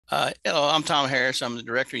Hello, I'm Tom Harris. I'm the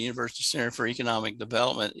Director of University Center for Economic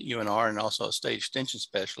Development at UNR and also a State Extension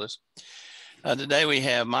Specialist. Today we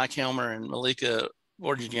have Mike Helmar and Malieka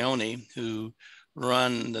Bordigioni, who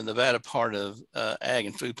run the Nevada part of Ag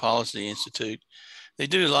and Food Policy Institute. They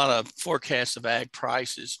do a lot of forecasts of ag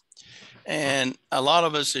prices. And a lot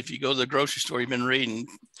of us, if you go to the grocery store, you've been reading,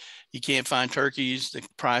 you can't find turkeys. The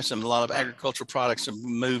price of a lot of agricultural products have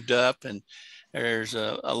moved up, and there's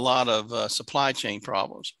a lot of supply chain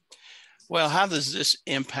problems. Well, how does this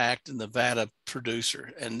impact the Nevada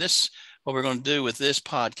producer? And this, what we're going to do with this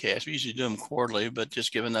podcast, we usually do them quarterly, but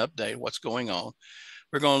just give an update of what's going on.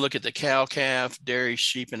 We're going to look at the cow, calf, dairy,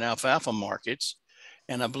 sheep, and alfalfa markets.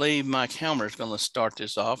 And I believe Mike Helmar is going to start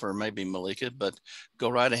this off, or maybe Malieka, but go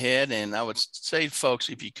right ahead. And I would say, folks,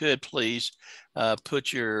 if you could, please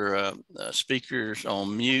put your speakers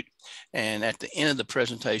on mute. And at the end of the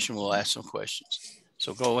presentation, we'll ask some questions.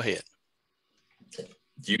 So go ahead.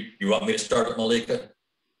 Do you want me to start with Malieka?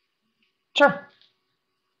 Sure.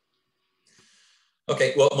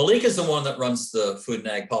 Okay, well, Malieka is the one that runs the Food and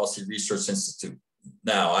Ag Policy Research Institute.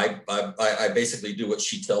 Now, I basically do what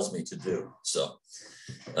she tells me to do. So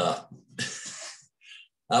we're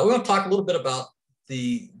going to talk a little bit about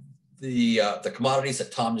the commodities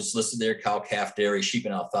that Tom just listed there: cow, calf, dairy, sheep,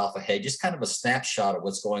 and alfalfa hay. Just kind of a snapshot of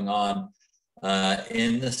what's going on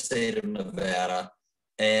in the state of Nevada.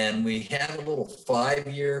 And we have a little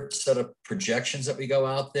 5-year set of projections that we go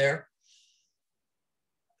out there.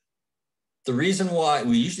 The reason why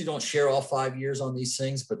we usually don't share all 5 years on these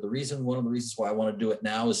things, but one of the reasons why I want to do it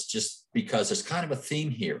now is just because there's kind of a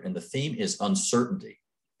theme here, and the theme is uncertainty.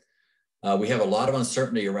 We have a lot of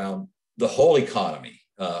uncertainty around the whole economy,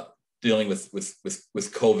 dealing with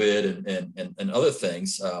COVID and other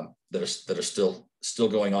things that are still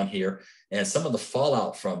going on here, and some of the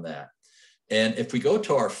fallout from that. And if we go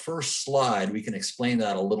to our first slide, we can explain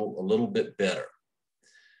that a little bit better.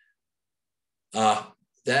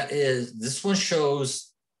 This one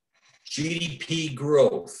shows GDP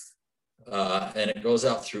growth, and it goes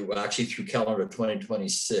out through calendar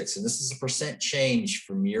 2026. And this is a percent change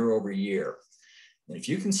from year over year. And if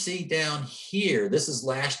you can see down here, this is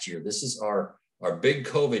last year. This is our big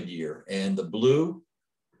COVID year. And the blue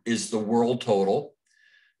is the world total.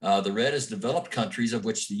 The red is developed countries, of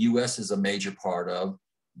which the US is a major part of.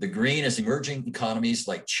 The green is emerging economies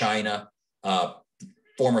like China,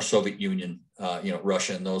 former Soviet Union,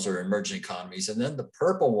 Russia, and those are emerging economies. And then the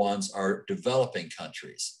purple ones are developing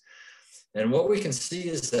countries. And what we can see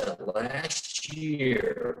is that last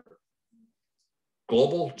year,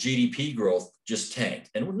 global GDP growth just tanked.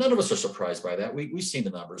 And none of us are surprised by that. We've seen the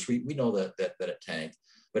numbers. We know that it tanked,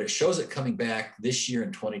 but it shows it coming back this year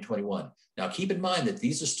in 2021. Now, keep in mind that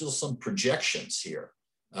these are still some projections here.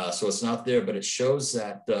 So it's not there, but it shows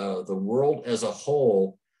that the world as a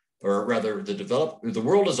whole, or rather the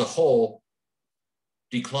world as a whole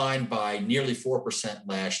declined by nearly 4%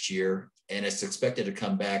 last year, and it's expected to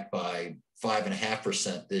come back by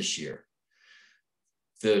 5.5% this year.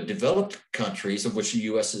 The developed countries, of which the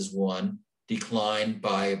US is one, declined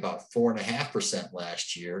by about 4.5%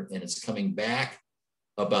 last year, and it's coming back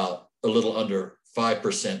about a little under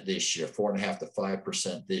 5% this year, 4.5 to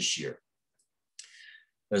 5% this year.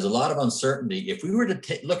 There's a lot of uncertainty. If we were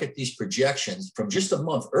to look at these projections from just a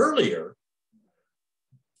month earlier,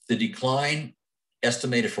 the decline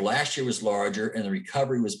estimated for last year was larger and the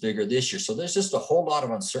recovery was bigger this year. So there's just a whole lot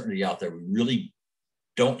of uncertainty out there. We really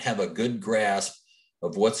don't have a good grasp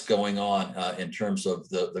of what's going on in terms of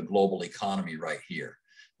the global economy right here.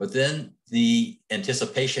 But then the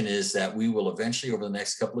anticipation is that we will eventually, over the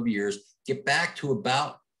next couple of years, get back to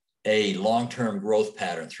about a long-term growth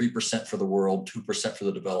pattern: 3% for the world, 2% for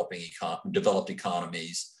the developed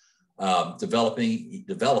economies,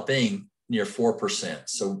 developing near 4%.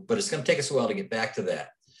 So, but it's going to take us a while to get back to that.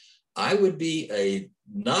 I would be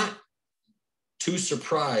not too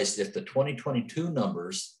surprised if the 2022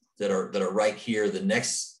 numbers that are right here, the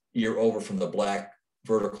next year over from the black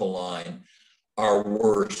vertical line, are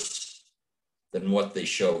worse than what they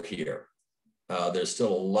show here. There's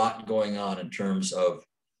still a lot going on in terms of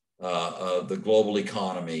the global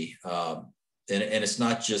economy, and it's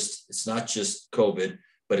not just COVID,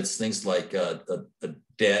 but it's things like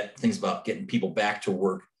debt, things about getting people back to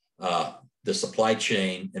work, the supply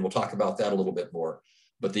chain, and we'll talk about that a little bit more.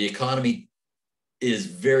 But the economy is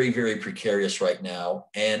very, very precarious right now,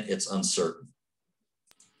 and it's uncertain.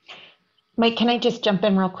 Mike, can I just jump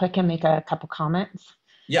in real quick and make a couple comments?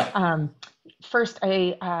 Yeah. First,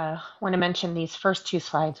 I want to mention these first two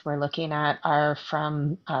slides we're looking at are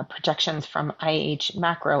from projections from IH,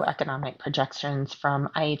 macroeconomic projections from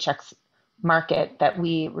IHS market that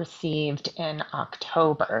we received in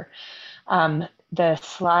October. The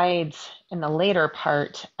slides in the later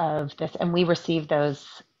part of this, and we receive those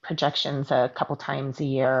projections a couple times a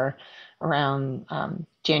year around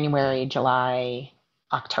January, July,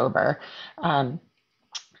 October.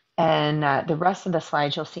 And the rest of the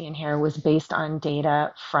slides you'll see in here was based on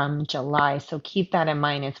data from July. So keep that in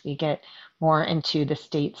mind as we get more into the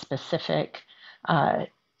state-specific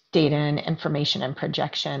data and information and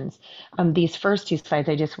projections. These first two slides,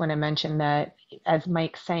 I just want to mention that, as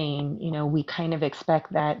Mike's saying, you know, we kind of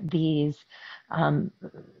expect that these,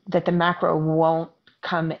 that the macro won't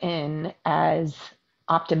come in as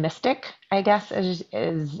optimistic, I guess, as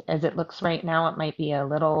it looks right now. It might be a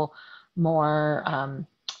little more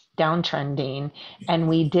downtrending. And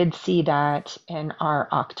we did see that in our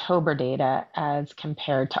October data as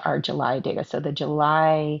compared to our July data. So the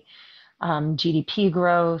July GDP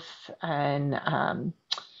growth and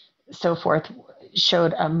so forth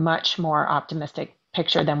showed a much more optimistic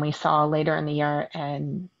picture than we saw later in the year.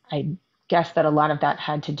 And I guess that a lot of that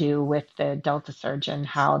had to do with the Delta surge and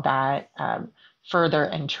how that further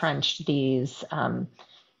entrenched these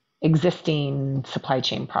existing supply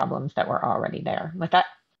chain problems that were already there. With that.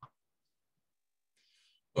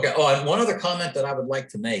 Okay. Oh, and one other comment that I would like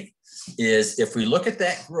to make is if we look at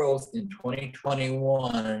that growth in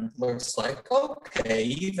 2021, it looks like, okay,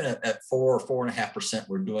 even at 4 or 4.5%,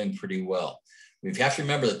 we're doing pretty well. We have to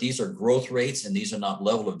remember that these are growth rates and these are not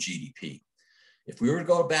level of GDP. If we were to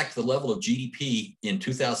go back to the level of GDP in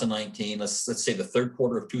 2019, let's say the third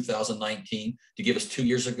quarter of 2019, to give us 2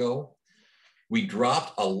 years ago, we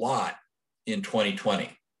dropped a lot in 2020.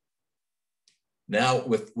 Now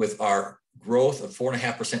with our growth of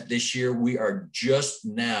 4.5% this year, we are just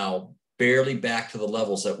now barely back to the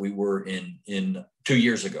levels that we were in 2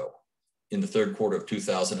 years ago, in the third quarter of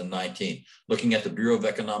 2019. Looking at the Bureau of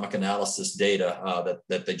Economic Analysis data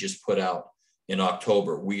that they just put out in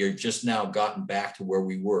October, we are just now gotten back to where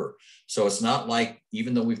we were. So it's not like,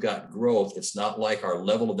 even though we've got growth, it's not like our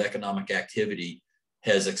level of economic activity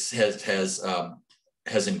has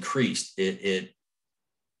increased. It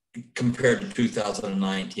compared to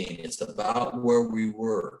 2019, it's about where we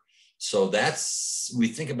were. So we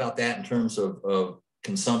think about that in terms of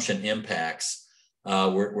consumption impacts.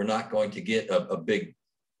 We're not going to get a big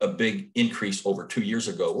increase over 2 years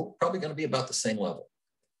ago. We're probably going to be about the same level.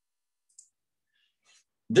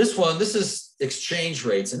 This is exchange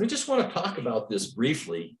rates, and we just want to talk about this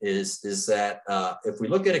briefly, is that if we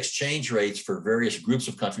look at exchange rates for various groups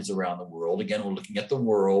of countries around the world, again, we're looking at the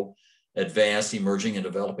world, advanced, emerging, and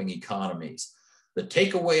developing economies. The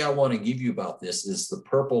takeaway I want to give you about this is the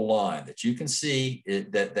purple line that you can see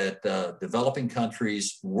that developing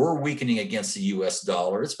countries were weakening against the US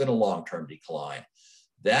dollar. It's been a long-term decline.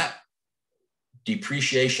 That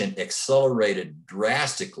depreciation accelerated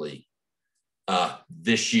drastically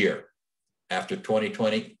this year, after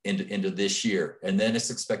 2020 into this year. And then it's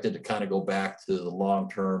expected to kind of go back to the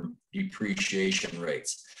long-term depreciation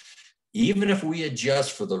rates. Even if we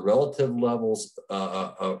adjust for the relative levels,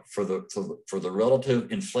 for the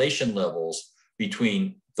relative inflation levels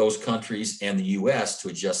between those countries and the US, to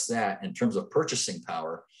adjust that in terms of purchasing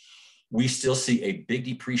power, we still see a big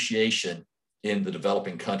depreciation in the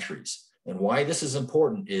developing countries. And why this is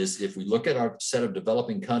important is if we look at our set of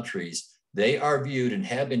developing countries, they are viewed and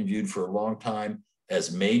have been viewed for a long time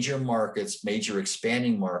as major markets, major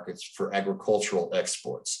expanding markets for agricultural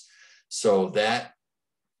exports. So that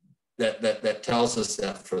tells us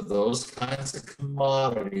that for those kinds of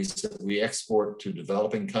commodities that we export to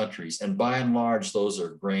developing countries, and by and large, those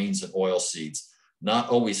are grains and oil seeds, not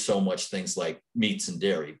always so much things like meats and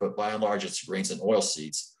dairy, but by and large, it's grains and oil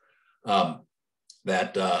seeds,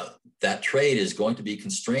 that trade is going to be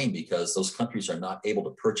constrained because those countries are not able to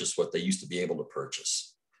purchase what they used to be able to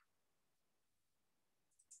purchase.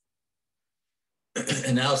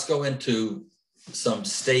 And now let's go into some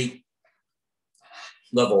state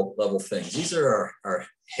level things. These are our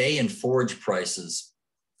hay and forage prices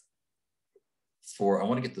for, I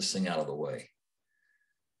want to get this thing out of the way,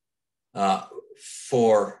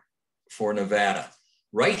 for Nevada.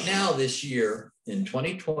 Right now this year, in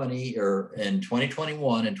 2020 or in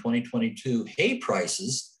 2021 and 2022, hay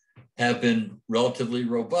prices have been relatively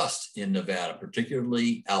robust in Nevada,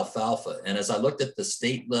 particularly alfalfa. And as I looked at the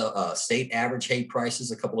state average hay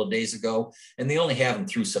prices a couple of days ago, and they only have them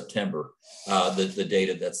through September, the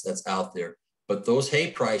data that's out there, but those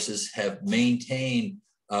hay prices have maintained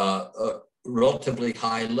relatively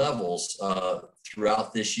high levels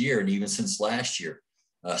throughout this year and even since last year.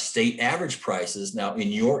 State average prices, now in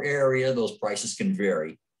your area, those prices can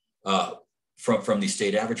vary from these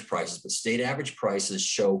state average prices, but state average prices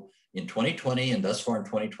show in 2020 and thus far in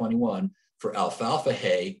 2021 for alfalfa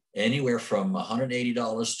hay, anywhere from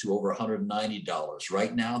 $180 to over $190.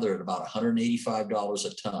 Right now, they're at about $185 a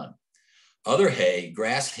ton. Other hay,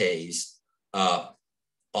 grass hays, on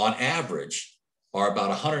average, are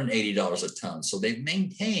about $180 a ton. So they've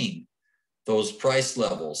maintained those price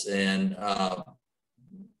levels, and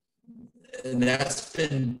that's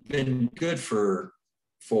been good for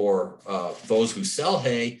those who sell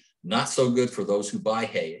hay. Not so good for those who buy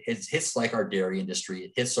hay. It hits like our dairy industry.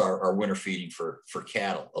 It hits our winter feeding for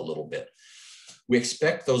cattle a little bit. We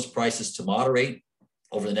expect those prices to moderate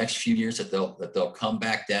over the next few years, that they'll come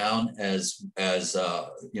back down as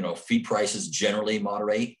feed prices generally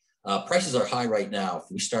moderate. Prices are high right now.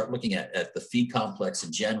 If we start looking at the feed complex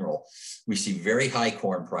in general, we see very high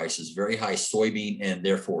corn prices, very high soybean and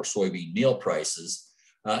therefore soybean meal prices.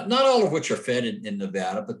 Not all of which are fed in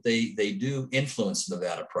Nevada, but they do influence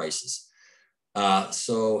Nevada prices.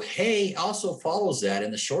 So hay also follows that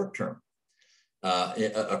in the short term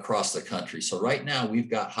across the country. So right now we've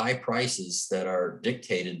got high prices that are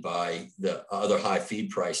dictated by the other high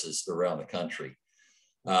feed prices around the country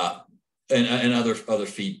and other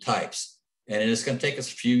feed types. And it's going to take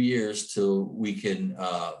us a few years till we can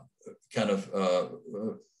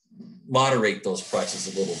moderate those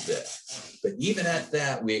prices a little bit. But even at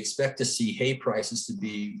that, we expect to see hay prices to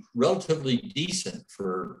be relatively decent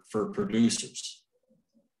for producers.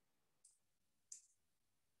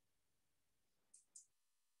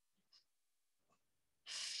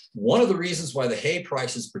 One of the reasons why the hay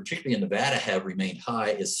prices, particularly in Nevada, have remained high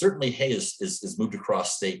is certainly hay is moved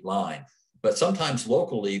across state line, but sometimes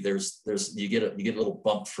locally you get a little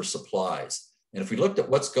bump for supplies. And if we looked at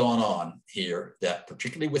what's going on here, that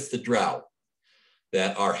particularly with the drought,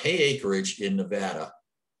 that our hay acreage in Nevada,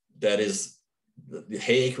 that is the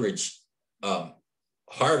hay acreage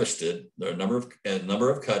harvested, there are a number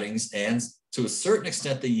of cuttings, and to a certain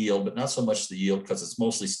extent the yield, but not so much the yield because it's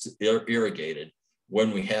mostly irrigated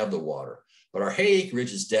when we have the water. But our hay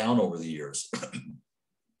acreage is down over the years.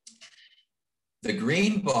 The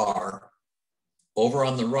green bar over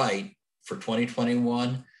on the right for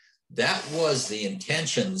 2021, that was the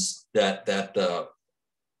intentions that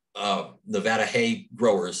Nevada hay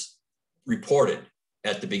growers reported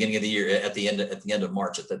at the beginning of the year, at the end of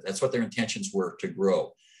March. That's what their intentions were to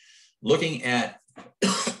grow. Looking at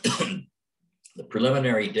the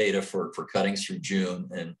preliminary data for cuttings through June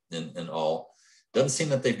and all, doesn't seem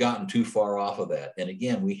that they've gotten too far off of that. And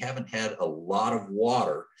again, we haven't had a lot of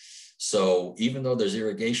water. So even though there's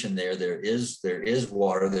irrigation there is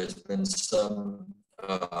water. There's been some,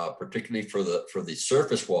 particularly for the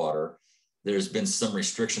surface water, there's been some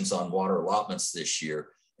restrictions on water allotments this year,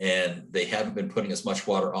 and they haven't been putting as much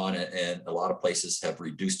water on it, and a lot of places have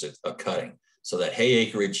reduced a cutting. So that hay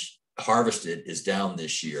acreage harvested is down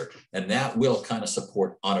this year, and that will kind of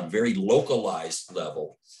support on a very localized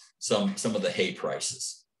level some of the hay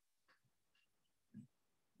prices.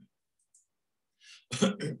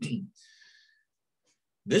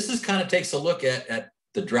 This is kind of takes a look at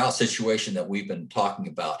the drought situation that we've been talking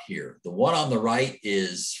about here. The one on the right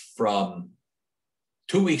is from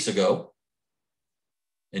 2 weeks ago,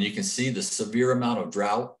 and you can see the severe amount of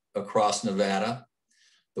drought across Nevada.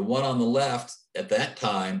 The one on the left at that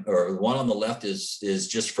time, or the one on the left is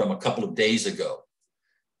just from a couple of days ago.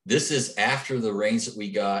 This is after the rains that we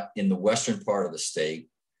got in the western part of the state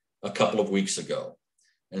a couple of weeks ago.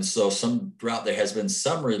 And so some drought, there has been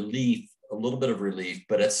some relief, a little bit of relief,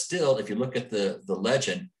 but it's still, if you look at the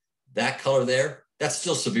legend, that color there, that's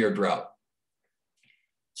still severe drought.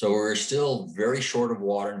 So we're still very short of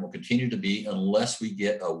water, and will continue to be unless we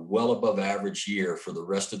get a well above average year for the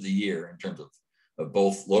rest of the year in terms of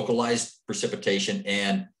both localized precipitation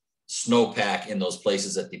and snowpack in those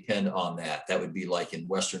places that depend on that. That would be like in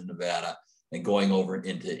western Nevada and going over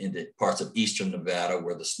into parts of eastern Nevada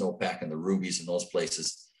where the snowpack and the rubies and those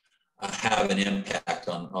places have an impact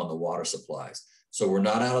on the water supplies. So we're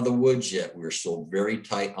not out of the woods yet. We're still very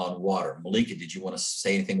tight on water. Malieka, did you want to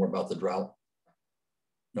say anything more about the drought?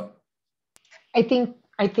 No. I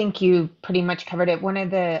think you pretty much covered it. One of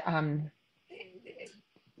the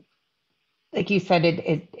like you said,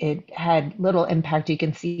 it had little impact. You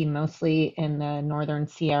can see mostly in the northern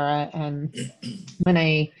Sierra. And when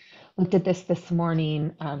I looked at this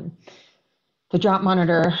morning, the drought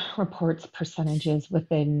monitor reports percentages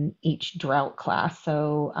within each drought class.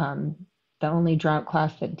 So the only drought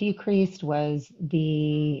class that decreased was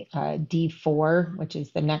the D4, which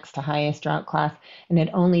is the next to highest drought class, and it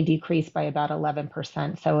only decreased by about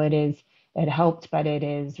 11%. So it helped, but it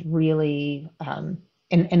is really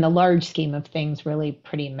in the large scheme of things, really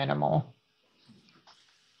pretty minimal.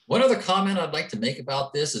 One other comment I'd like to make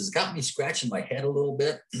about this has got me scratching my head a little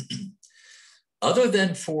bit. Other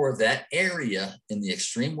than for that area in the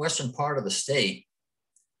extreme western part of the state,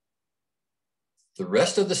 the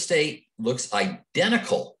rest of the state looks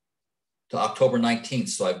identical to October 19th.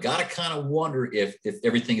 So I've got to kind of wonder if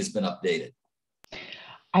everything has been updated.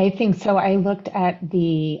 I think so. I looked at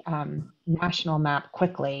the national map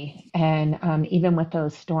quickly, and even with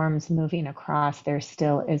those storms moving across, there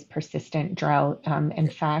still is persistent drought. In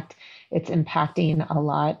fact, it's impacting a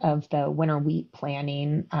lot of the winter wheat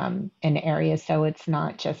planting in areas. So it's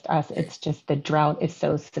not just us, it's just the drought is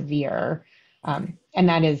so severe. And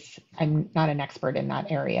that is, I'm not an expert in that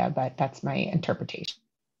area, but that's my interpretation.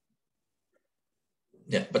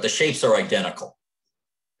 Yeah, but the shapes are identical.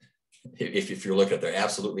 If you look at it, they're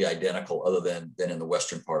absolutely identical other than in the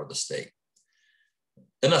western part of the state.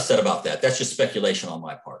 Enough said about that. That's just speculation on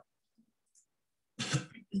my part.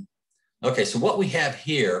 Okay, so what we have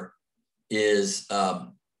here is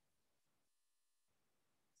the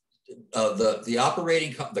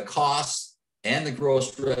operating, the costs and the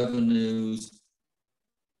gross revenues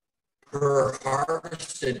per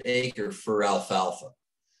harvested acre for alfalfa.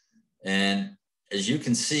 And as you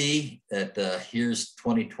can see, that here's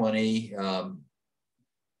 2020,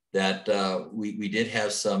 that we did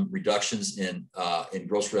have some reductions in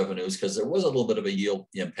gross revenues because there was a little bit of a yield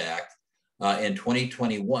impact. In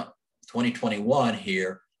 2021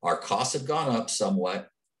 here, our costs have gone up somewhat,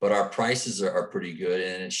 but our prices are pretty good,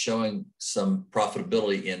 and it's showing some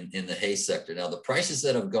profitability in the hay sector. Now, the prices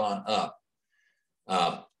that have gone up,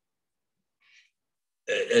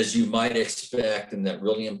 as you might expect, and that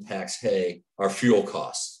really impacts hay, are fuel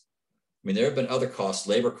costs. I mean, there have been other costs.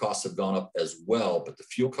 Labor costs have gone up as well, but the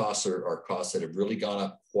fuel costs are costs that have really gone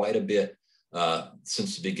up quite a bit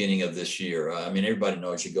since the beginning of this year. I mean, everybody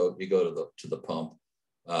knows you go to the pump.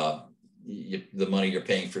 The money you're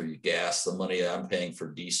paying for your gas, the money I'm paying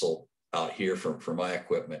for diesel out here for my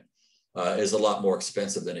equipment is a lot more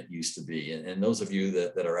expensive than it used to be. And those of you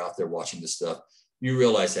that are out there watching this stuff, you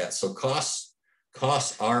realize that. So costs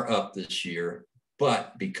are up this year,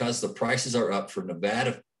 but because the prices are up for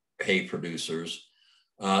Nevada hay producers,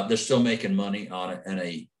 they're still making money on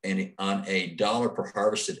a dollar per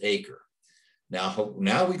harvested acre.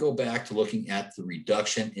 Now we go back to looking at the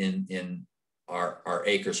reduction in our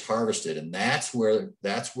acres harvested, and that's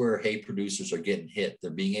where hay producers are getting hit.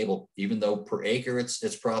 They're being able, even though per acre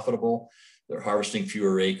it's profitable, they're harvesting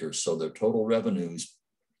fewer acres, so their total revenues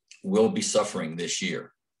will be suffering this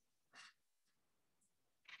year.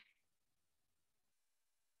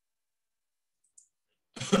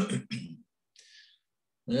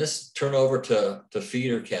 Let's turn over to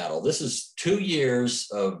feeder cattle. This is 2 years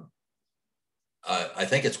of, I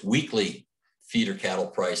think it's weekly feeder cattle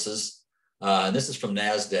prices. And this is from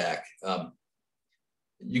NASDAQ.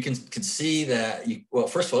 You can see that, well,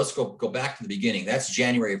 first of all, let's go back to the beginning. That's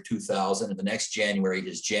January of 2000, and the next January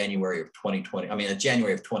is January of 2020. I mean,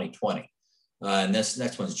 January of 2020. And this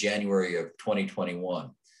next one's January of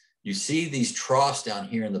 2021. You see these troughs down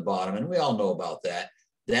here in the bottom, and we all know about that.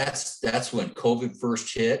 That's when COVID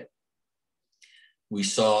first hit. We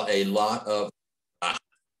saw a lot of,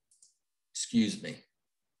 excuse me.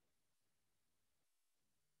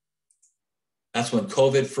 That's when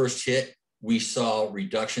COVID first hit. We saw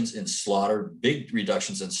reductions in slaughter, big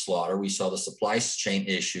reductions in slaughter. We saw the supply chain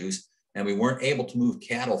issues, and we weren't able to move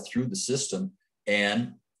cattle through the system,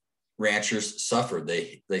 and ranchers suffered.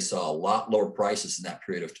 They saw a lot lower prices in that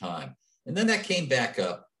period of time. And then that came back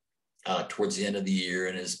up towards the end of the year,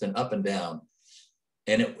 and it's been up and down.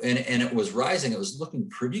 And it was rising. It was looking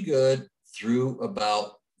pretty good through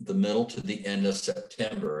about the middle to the end of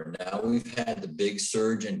September. And now we've had the big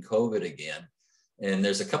surge in COVID again. And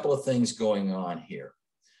there's a couple of things going on here.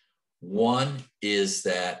 One is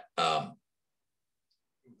that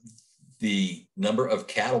the number of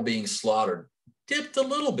cattle being slaughtered dipped a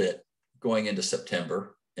little bit going into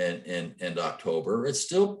September and October. It's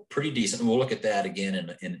still pretty decent. And we'll look at that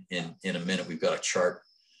again in a minute. We've got a chart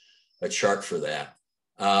for that.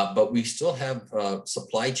 But we still have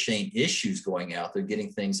supply chain issues going out there,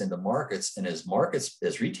 getting things into markets. And as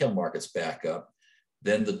retail markets back up,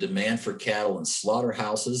 then the demand for cattle in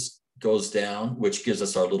slaughterhouses goes down, which gives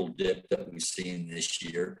us our little dip that we've seen this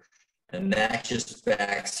year. And that just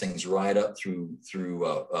backs things right up through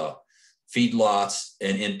feedlots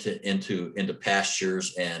and into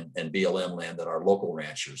pastures and BLM land that our local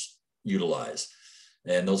ranchers utilize.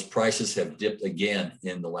 And those prices have dipped again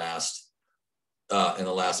in the last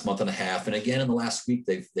month and a half, and again in the last week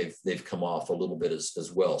they've come off a little bit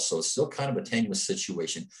as well. So it's still kind of a tenuous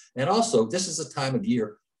situation. And also, this is a time of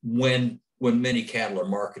year when when many cattle are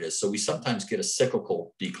marketed. So we sometimes get a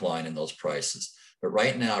cyclical decline in those prices. But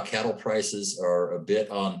right now, cattle prices are a bit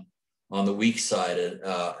on the weak side.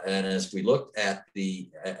 And as we looked at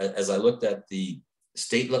as I looked at the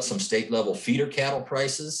some state level feeder cattle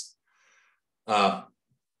prices, for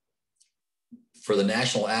the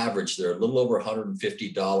national average, they're a little over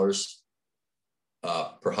 $150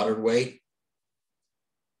 per hundredweight.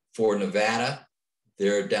 For Nevada,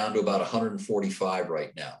 they're down to about 145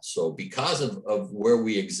 right now. So because of where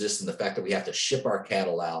we exist and the fact that we have to ship our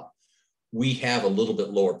cattle out, we have a little bit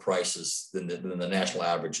lower prices than the national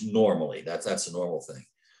average normally. That's a normal thing.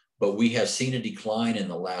 But we have seen a decline in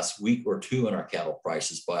the last week or two in our cattle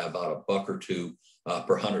prices by about $1 or $2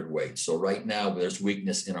 per hundredweight. So right now there's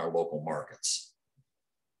weakness in our local markets.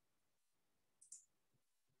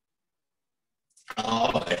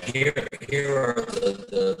 Here are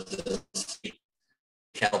the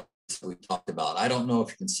cattle we talked about. I don't know if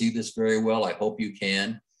you can see this very well. I hope you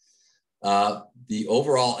can. The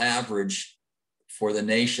overall average for the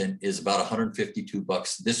nation is about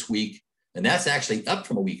 $152 this week. And that's actually up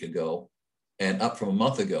from a week ago and up from a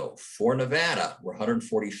month ago. For Nevada, we're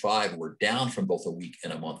 145. We're down from both a week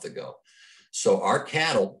and a month ago. So our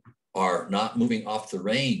cattle are not moving off the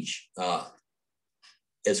range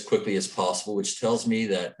as quickly as possible, which tells me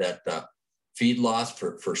that feedlots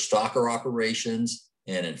for stocker operations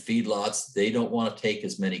and in feedlots, they don't want to take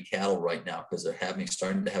as many cattle right now because they're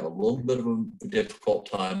starting to have a little bit of a difficult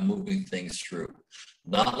time moving things through.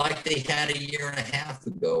 Not like they had a year and a half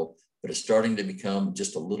ago, but it's starting to become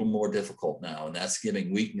just a little more difficult now. And that's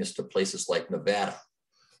giving weakness to places like Nevada,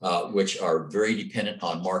 which are very dependent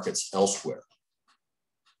on markets elsewhere.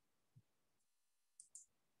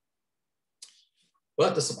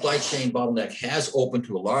 But the supply chain bottleneck has opened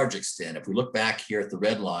to a large extent. If we look back here at the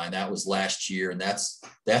red line, that was last year, and that's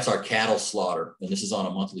our cattle slaughter, and this is on a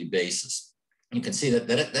monthly basis. You can see that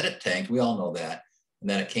it tanked. We all know that, and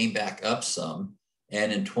then it came back up some.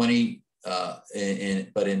 And in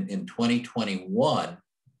 2021,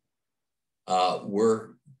 we're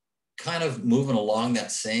kind of moving along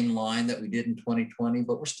that same line that we did in 2020,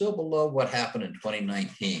 but we're still below what happened in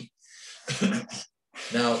 2019.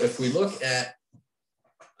 Now, if we look at,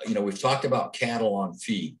 we've talked about cattle on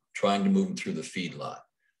feed, trying to move them through the feedlot.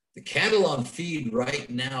 The cattle on feed right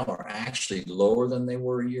now are actually lower than they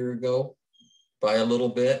were a year ago by a little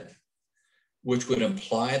bit, which would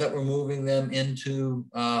imply that we're moving them into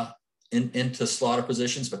slaughter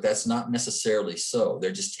positions, but that's not necessarily so.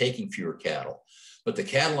 They're just taking fewer cattle. But the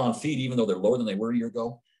cattle on feed, even though they're lower than they were a year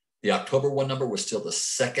ago, the October 1 number was still the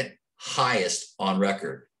second highest on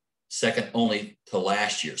record, second only to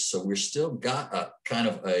last year. So we're still got a kind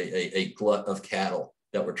of a glut of cattle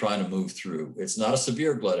that we're trying to move through. It's not a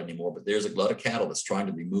severe glut anymore, but there's a glut of cattle that's trying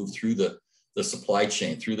to be moved through the supply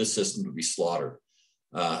chain, through the system to be slaughtered.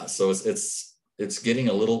 So it's getting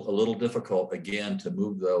a little difficult again to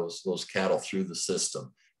move those cattle through the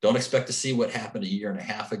system. Don't expect to see what happened a year and a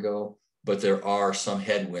half ago, but there are some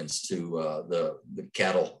headwinds to the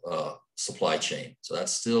cattle supply chain. So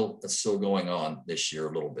that's still going on this year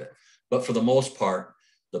a little bit. But for the most part,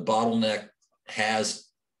 the bottleneck has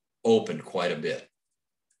opened quite a bit.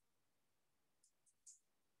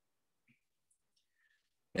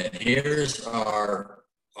 And here's our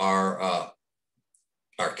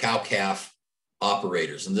cow-calf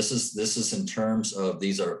operators. And this is in terms of,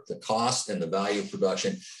 these are the cost and the value of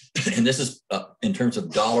production. And this is in terms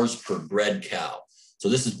of dollars per bred cow. So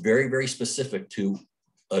this is very, very specific to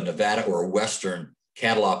a Nevada or a Western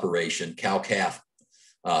cattle operation, cow-calf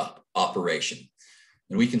operation.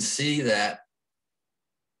 And we can see that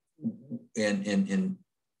in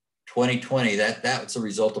 2020, that's a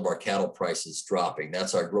result of our cattle prices dropping.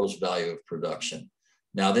 That's our gross value of production.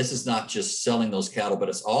 Now, this is not just selling those cattle, but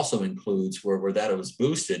it also includes where that was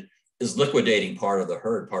boosted is liquidating part of the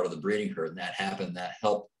herd, part of the breeding herd. And that happened, that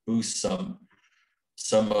helped boost some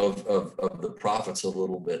of the profits a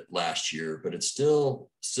little bit last year, but it's still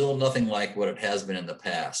nothing like what it has been in the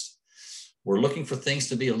past. We're looking for things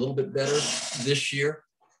to be a little bit better this year,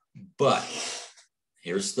 but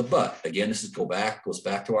here's the but. Again, this goes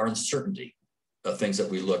back to our uncertainty of things that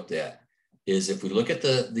we looked at. Is if we look at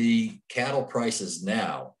the cattle prices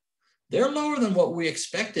now, they're lower than what we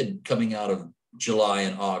expected coming out of July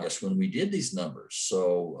and August when we did these numbers.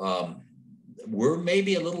 So we're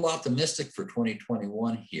maybe a little optimistic for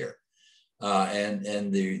 2021 here.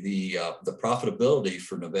 And the profitability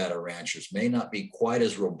for Nevada ranchers may not be quite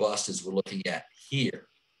as robust as we're looking at here.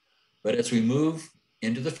 But as we move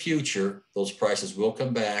into the future, those prices will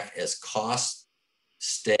come back as costs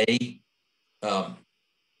stay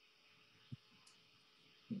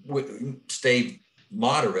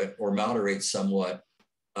moderate or moderate somewhat,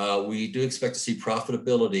 we do expect to see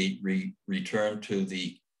profitability return to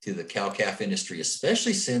the cow-calf industry,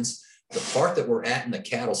 especially since the part that we're at in the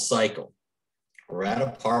cattle cycle, we're at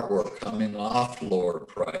a part where we're coming off lower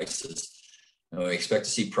prices, and we expect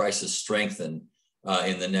to see prices strengthen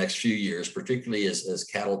in the next few years, particularly as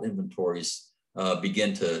cattle inventories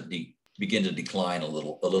begin to decline a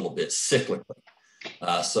little bit cyclically.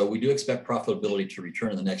 So we do expect profitability to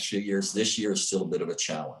return in the next few years. This year is still a bit of a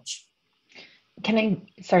challenge.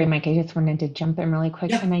 Sorry, Mike, I just wanted to jump in really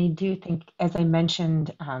quick. Yeah. And I do think, as I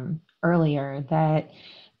mentioned earlier, that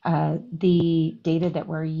the data that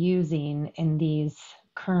we're using in these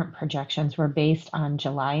current projections were based on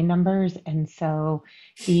July numbers. And so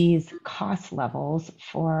these cost levels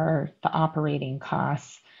for the operating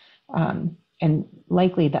costs and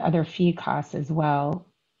likely the other feed costs as well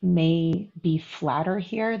may be flatter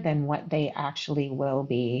here than what they actually will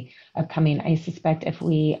be upcoming. I suspect if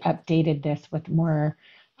we updated this with more,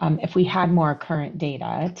 if we had more current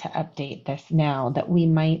data to update this now, that we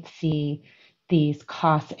might see these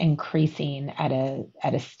costs increasing at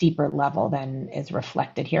a steeper level than is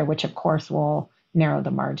reflected here, which of course will narrow the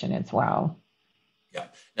margin as well. Yeah.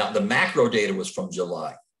 Now the macro data was from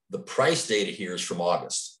July. The price data here is from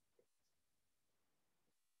August.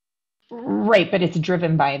 Right, but it's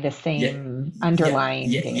driven by the same underlying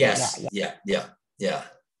data. Yes. Yeah.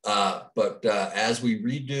 But as we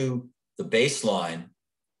redo the baseline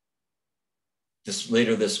just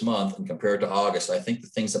later this month and compared to August, I think the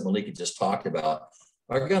things that Malieka just talked about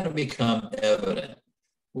are going to become evident,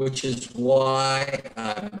 which is why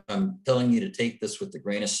I'm telling you to take this with a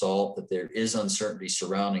grain of salt, that there is uncertainty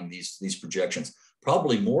surrounding these projections,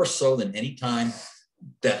 probably more so than any time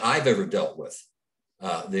that I've ever dealt with.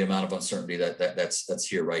 The amount of uncertainty that's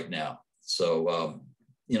here right now. So,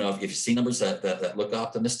 you know, if you see numbers that look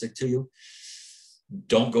optimistic to you,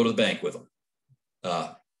 don't go to the bank with them.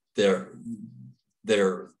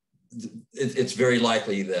 It's very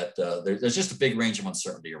likely that there's just a big range of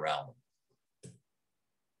uncertainty around them.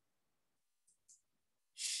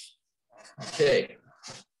 Okay,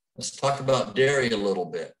 let's talk about dairy a little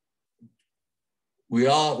bit. We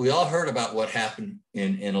all heard about what happened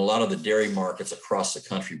in a lot of the dairy markets across the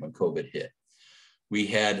country when COVID hit. We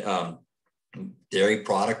had dairy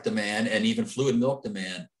product demand and even fluid milk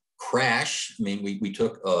demand crash. I mean, we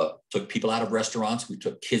took people out of restaurants, we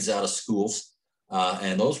took kids out of schools,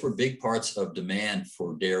 and those were big parts of demand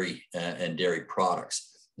for dairy and dairy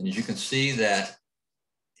products. And as you can see that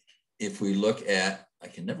if we look at, I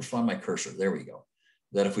can never find my cursor, there we go,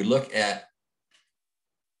 that if we look at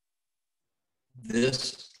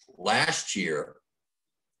this last year,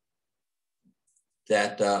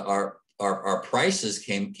 that our prices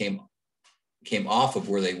came off of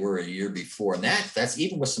where they were a year before, and that's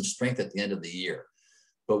even with some strength at the end of the year.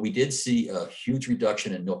 But we did see a huge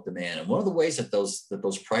reduction in milk demand, and one of the ways that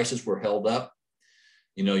those prices were held up,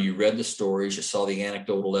 you know, you read the stories, you saw the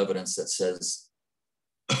anecdotal evidence that says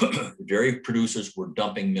dairy producers were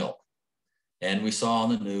dumping milk, and we saw on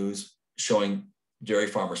the news showing dairy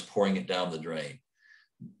farmers pouring it down the drain.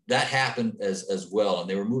 That happened as well, and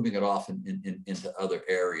they were moving it off into other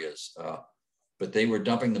areas. But they were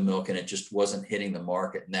dumping the milk, and it just wasn't hitting the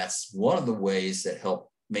market. And that's one of the ways that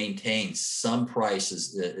helped maintain some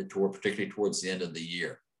prices, particularly towards the end of the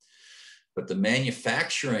year. But the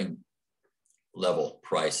manufacturing level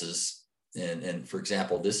prices, and for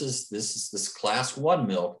example, this class 1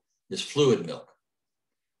 milk is fluid milk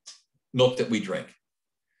that we drink.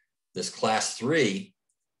 This class 3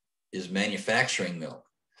 is manufacturing milk.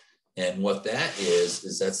 And what that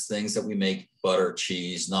is that's things that we make: butter,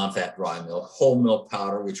 cheese, non-fat dry milk, whole milk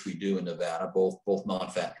powder, which we do in Nevada, both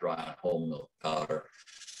non-fat dry and whole milk powder.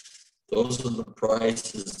 Those are the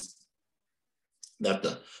prices that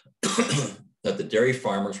the dairy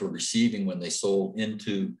farmers were receiving when they sold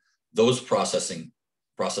into those processing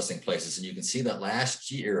places. And you can see that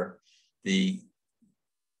last year, the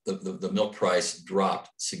milk price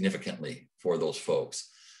dropped significantly for those folks.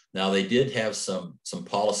 Now, they did have some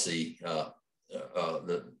policy,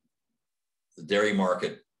 the dairy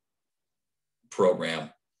market program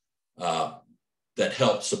that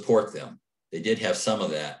helped support them. They did have some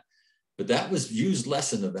of that, but that was used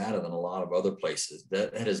less in Nevada than a lot of other places.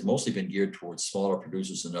 That has mostly been geared towards smaller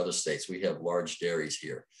producers in other states. We have large dairies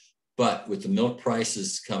here. But with the milk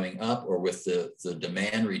prices coming up, or with the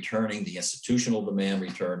demand returning, the institutional demand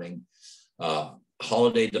returning,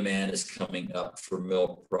 holiday demand is coming up for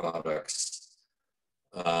milk products,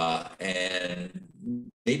 and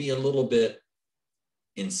maybe a little bit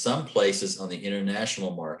in some places on the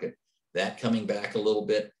international market, that coming back a little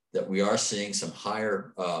bit. that we are seeing some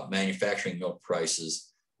higher manufacturing milk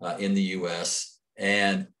prices in the U.S.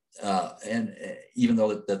 And even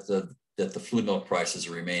though that the fluid milk prices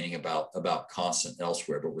are remaining about constant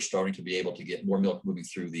elsewhere, but we're starting to be able to get more milk moving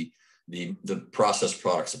through the processed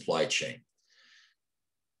product supply chain.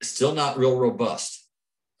 Still not real robust.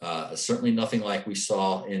 Certainly nothing like we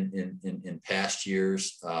saw in past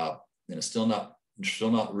years, and it's still not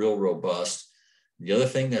real robust. The other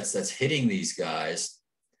thing that's hitting these guys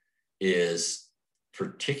is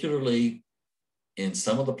particularly in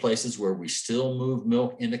some of the places where we still move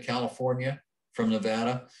milk into California from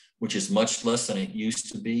Nevada, which is much less than it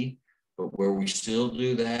used to be, but where we still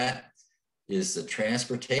do that is the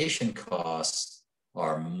transportation costs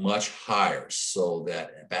are much higher, so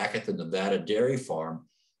that back at the Nevada dairy farm,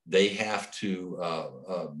 they have to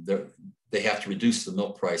reduce the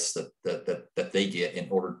milk price that they get in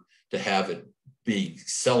order to have it be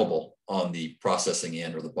sellable on the processing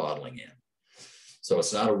end or the bottling end. So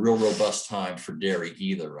it's not a real robust time for dairy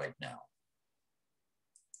either right now.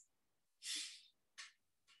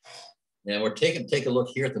 And we're take a look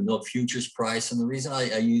here at the milk futures price. And the reason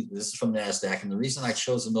I use, this is from NASDAQ, and the reason I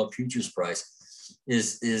chose the milk futures price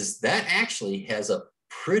is that actually has a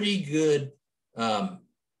pretty good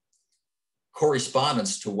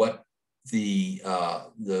correspondence to what the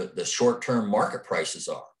short-term market prices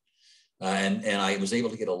are. And I was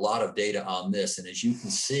able to get a lot of data on this. And as you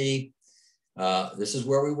can see, this is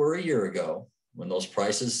where we were a year ago when those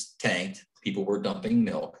prices tanked. People were dumping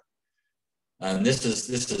milk. And this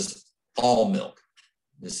is all milk.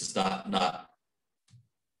 This is not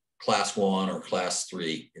class 1 or class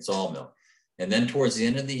 3. It's all milk. And then towards the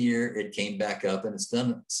end of the year, it came back up, and it's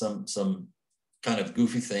done some kind of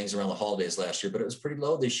goofy things around the holidays last year, but it was pretty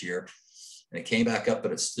low this year. And it came back up,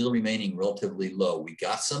 but it's still remaining relatively low. We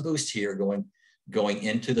got some boost here going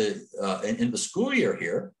into the school year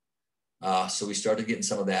here. So we started getting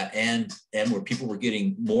some of that, and where people were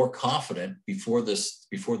getting more confident before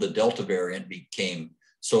the Delta variant became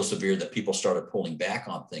so severe that people started pulling back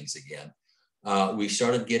on things again. We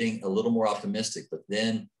started getting a little more optimistic, but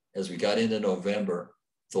then as we got into November,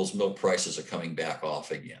 those milk prices are coming back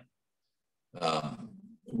off again.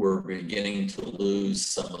 We're beginning to lose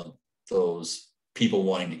some of those people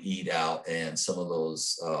wanting to eat out and some of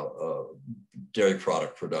those dairy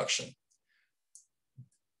product production.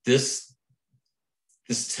 This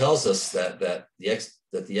tells us that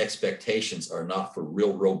the expectations are not for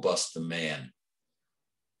real robust demand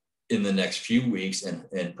in the next few weeks,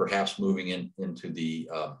 and perhaps moving into the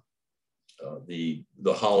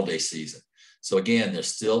holiday season. So again,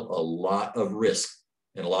 there's still a lot of risk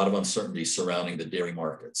and a lot of uncertainty surrounding the dairy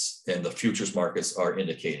markets, and the futures markets are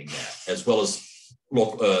indicating that, as well as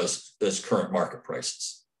current market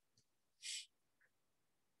prices.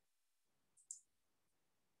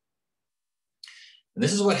 And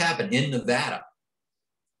this is what happened in Nevada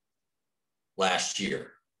last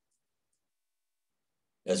year.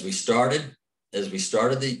 As we started into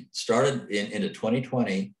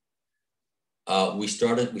 2020, we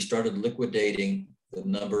started liquidating the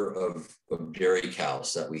number of dairy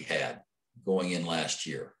cows that we had going in last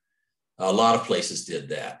year. A lot of places did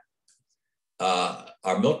that.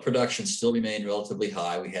 Our milk production still remained relatively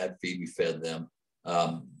high. We had feed, we fed them.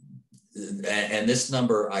 And this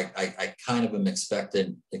number, I kind of am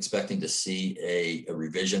expecting to see a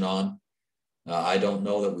revision on. I don't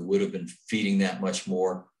know that we would have been feeding that much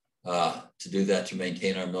more to do that, to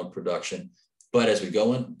maintain our milk production. But as we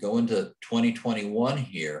go into 2021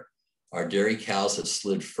 here, our dairy cows have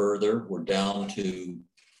slid further. We're down to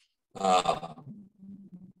the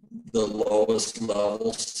lowest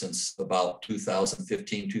level since about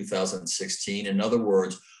 2015, 2016. In other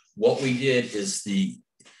words, what we did is the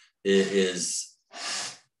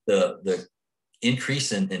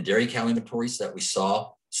increase in dairy cow inventories that we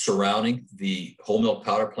saw surrounding the whole milk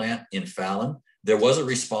powder plant in Fallon. There was a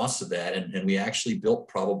response to that, and we actually built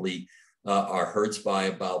probably our herds by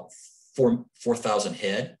about 4,000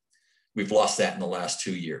 head. We've lost that in the last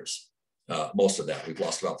 2 years. Most of that, we've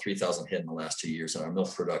lost about 3,000 head in the last 2 years, and our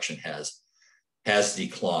milk production has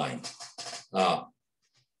declined.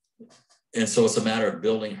 And so it's a matter of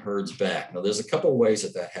building herds back. Now, there's a couple of ways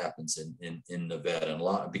that happens in Nevada, and a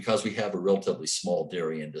lot because we have a relatively small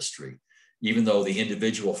dairy industry, even though the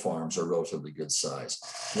individual farms are relatively good size.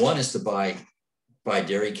 One is to buy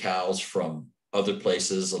dairy cows from other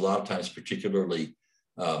places, a lot of times, particularly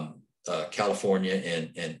California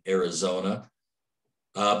and Arizona.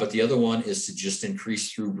 But the other one is to just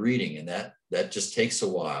increase through breeding, and that just takes a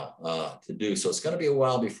while to do. So it's going to be a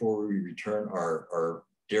while before we return our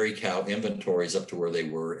dairy cow inventories up to where they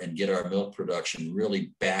were and get our milk production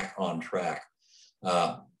really back on track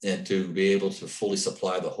and to be able to fully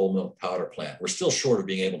supply the whole milk powder plant. We're still short of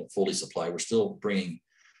being able to fully supply. We're still bringing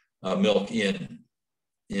milk in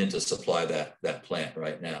to supply that plant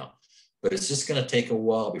right now. But it's just going to take a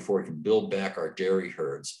while before we can build back our dairy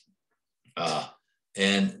herds.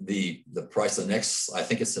 And the price, I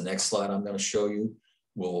think it's the next slide I'm going to show you,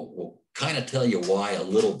 will kind of tell you why a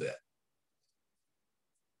little bit.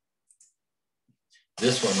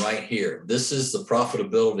 This one right here, this is the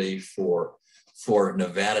profitability for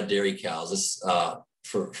Nevada dairy cows. This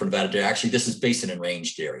for Nevada dairy. Actually, this is basin and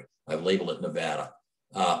range dairy. I've labeled it Nevada.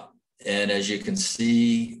 And as you can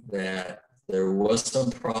see, that there was some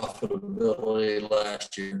profitability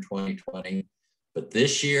last year in 2020, but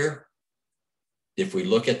this year, if we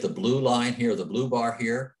look at the blue line here, the blue bar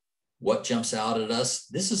here, what jumps out at us?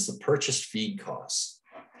 This is the purchased feed costs.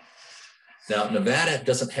 Now, Nevada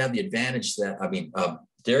doesn't have the advantage that,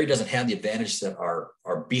 dairy doesn't have the advantage that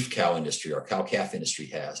our beef cow industry, our cow-calf industry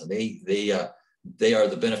has. And they are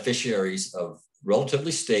the beneficiaries of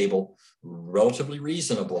relatively stable, relatively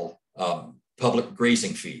reasonable public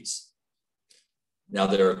grazing fees. Now,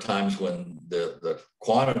 there are times when the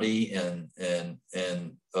quantity and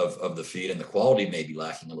of the feed and the quality may be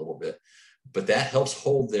lacking a little bit, but that helps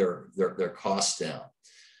hold their costs down.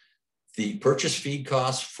 The purchase feed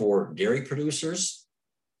cost for dairy producers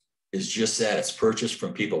is just that. It's purchased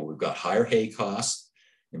from people. We've got higher hay costs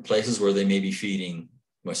in places where they may be feeding,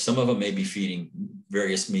 well, some of them may be feeding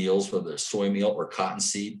various meals, whether it's soy meal or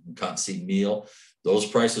cottonseed meal. Those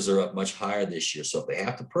prices are up much higher this year. So if they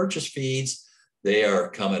have to purchase feeds, they are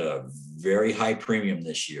come at a very high premium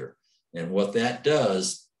this year. And what that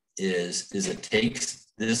does is it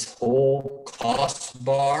takes this whole cost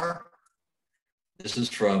bar. This is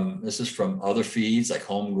from other feeds like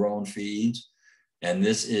homegrown feeds. And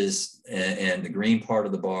this is, and the green part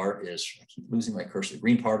of the bar is, I keep losing my cursor, the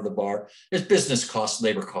green part of the bar is business costs,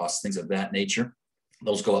 labor costs, things of that nature.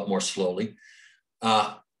 Those go up more slowly.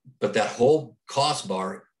 But that whole cost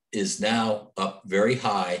bar is now up very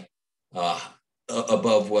high,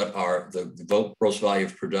 above what the gross value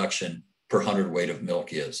of production per hundredweight of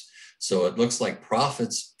milk is. So it looks like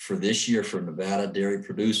profits for this year for Nevada dairy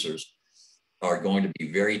producers are going to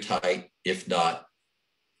be very tight, if not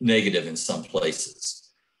negative in some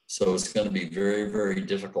places. So it's going to be very, very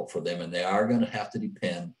difficult for them. And they are going to have to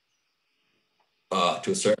depend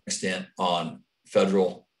to a certain extent on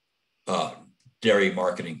federal dairy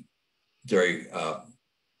marketing,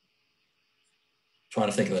 trying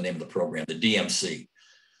to think of the name of the program, the DMC.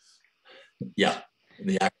 Yeah,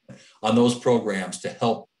 on those programs to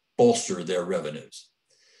help bolster their revenues.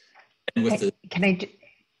 And with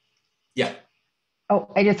yeah.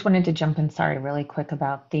 Oh, I just wanted to jump in, sorry, really quick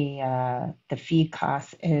about the feed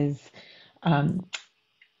costs is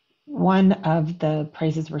one of the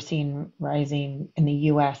prices we're seeing rising in the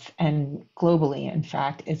US and globally, in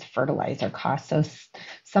fact, is fertilizer costs. So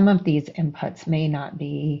some of these inputs may not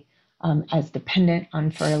be as dependent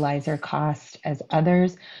on fertilizer costs as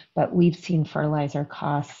others, but we've seen fertilizer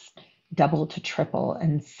costs double to triple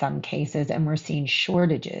in some cases, and we're seeing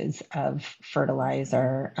shortages of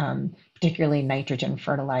fertilizer, particularly nitrogen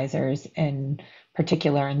fertilizers in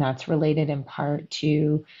particular, and that's related in part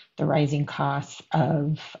to the rising costs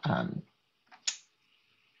of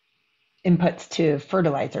inputs to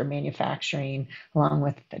fertilizer manufacturing, along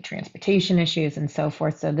with the transportation issues and so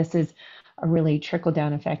forth. So this is a really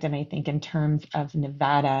trickle-down effect, and I think in terms of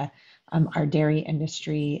Nevada, our dairy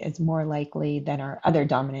industry is more likely than our other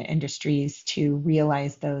dominant industries to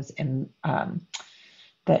realize those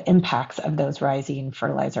the impacts of those rising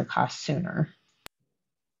fertilizer costs sooner.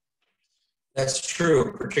 That's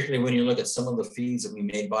true, particularly when you look at some of the feeds that we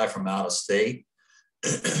may buy from out of state,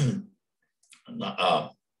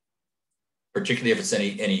 particularly if it's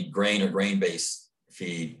any grain or grain-based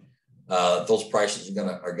feed, those prices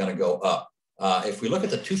are gonna go up. If we look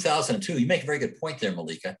at the 2002, you make a very good point there,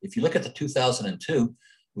 Malieka. If you look at the 2002,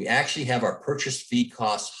 we actually have our purchased feed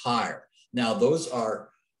costs higher. Now, those are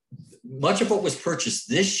much of what was purchased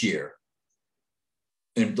this year,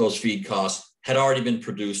 and those feed costs had already been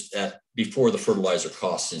produced before the fertilizer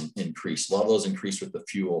costs increased. A lot of those increased with the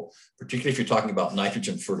fuel, particularly if you're talking about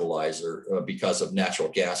nitrogen fertilizer because of natural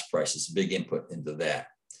gas prices, a big input into that.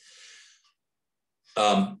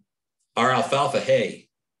 Our alfalfa hay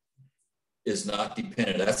is not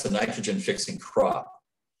dependent. That's a nitrogen fixing crop.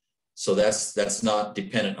 So that's not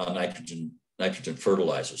dependent on nitrogen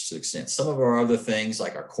fertilizers to the extent. Some of our other things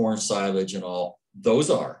like our corn silage and all, those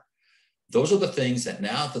are the things that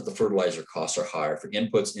now that the fertilizer costs are higher for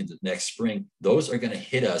inputs into next spring, those are going to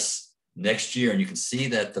hit us next year. And you can see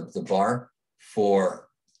that the bar for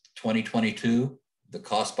 2022, the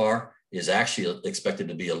cost bar is actually expected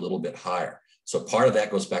to be a little bit higher. So part of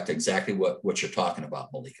that goes back to exactly what you're talking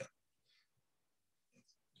about, Malieka.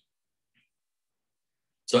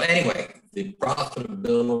 So anyway, the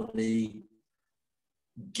profitability,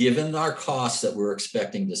 given our costs that we're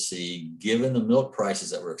expecting to see, given the milk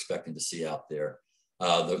prices that we're expecting to see out there,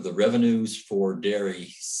 the revenues for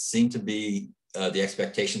dairy seem to be, the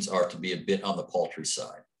expectations are to be a bit on the paltry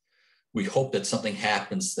side. We hope that something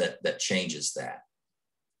happens that changes that.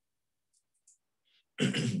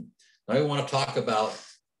 Now we want to talk about,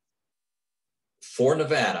 for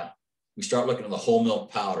Nevada, we start looking at the whole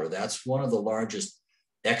milk powder. That's one of the largest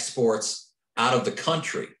exports out of the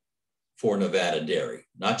country for Nevada dairy,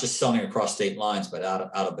 not just selling across state lines, but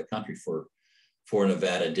out of the country for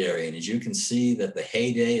Nevada dairy. And as you can see, that the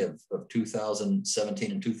heyday of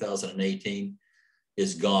 2017 and 2018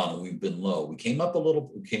 is gone. We've been low. We came up a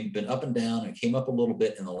little, been up and down, and came up a little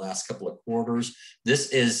bit in the last couple of quarters. This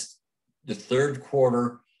is the third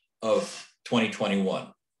quarter of 2021.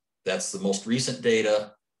 That's the most recent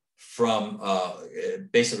data from,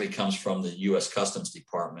 it basically comes from the US Customs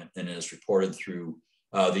Department and is reported through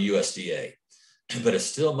the USDA, but it's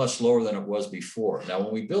still much lower than it was before. Now,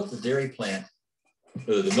 when we built the dairy plant,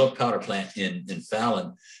 the milk powder plant in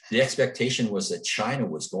Fallon, the expectation was that China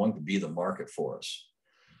was going to be the market for us.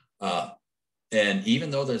 And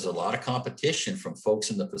even though there's a lot of competition from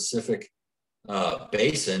folks in the Pacific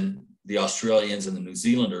Basin, the Australians and the New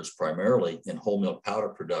Zealanders primarily in whole milk powder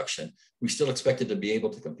production, we still expected to be able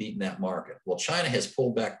to compete in that market. Well, China has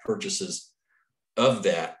pulled back purchases of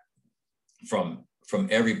that from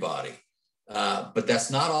everybody. But that's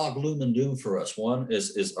not all gloom and doom for us. One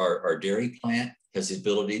is our dairy plant has the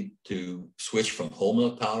ability to switch from whole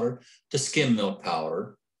milk powder to skim milk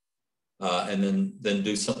powder, and then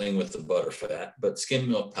do something with the butter fat. But skim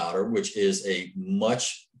milk powder, which is a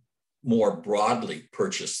much more broadly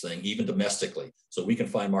purchased thing, even domestically. So we can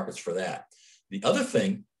find markets for that. The other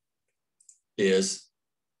thing is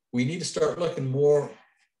we need to start looking more,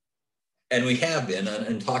 and we have been,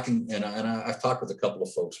 and talking, and I've talked with a couple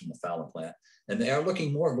of folks from the Fallon plant, and they are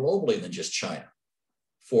looking more globally than just China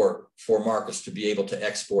for markets to be able to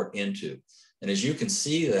export into. And as you can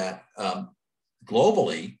see that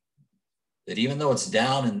globally, that even though it's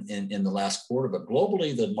down in the last quarter, but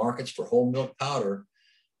globally the markets for whole milk powder,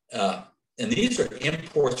 and these are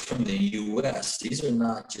imports from the US. These are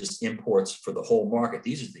not just imports for the whole market.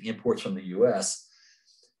 These are the imports from the US,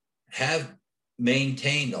 have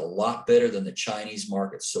maintained a lot better than the Chinese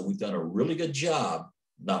market. So we've done a really good job,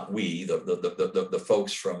 not we, the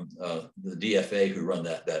folks from the DFA who run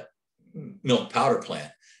that milk powder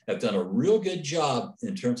plant have done a real good job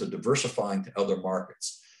in terms of diversifying to other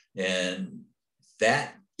markets. And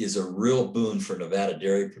that is a real boon for Nevada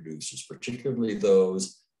dairy producers, particularly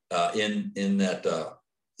those in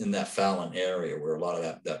that Fallon area where a lot of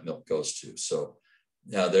that milk goes to. So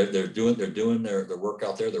they're doing their work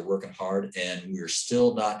out there. They're working hard, and we're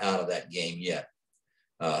still not out of that game yet.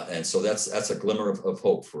 And so that's a glimmer of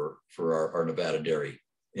hope for our Nevada dairy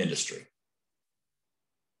industry.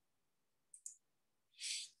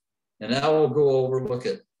 And now we'll go over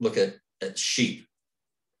look at sheep.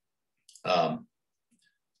 I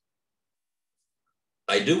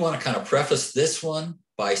do want to kind of preface this one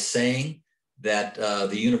by saying that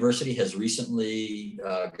the university has recently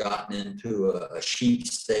gotten into a sheep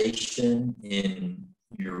station in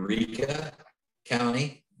Eureka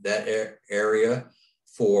County, that area,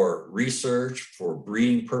 for research, for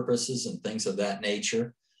breeding purposes and things of that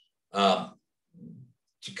nature, to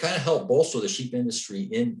kind of help bolster the sheep industry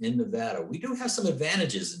in Nevada. We do have some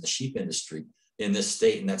advantages in the sheep industry in this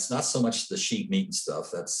state, and that's not so much the sheep meat and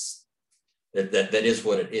stuff. That is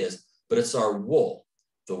what it is, but it's our wool.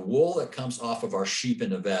 The wool that comes off of our sheep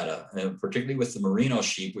in Nevada, and particularly with the merino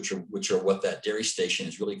sheep, which are what that dairy station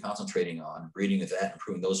is really concentrating on, breeding with that,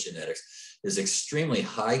 improving those genetics, is extremely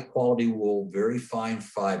high quality wool, very fine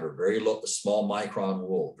fiber, very low, small micron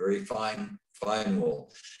wool, very fine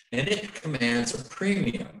wool, and it commands a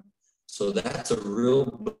premium. So that's a real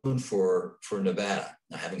boon for Nevada.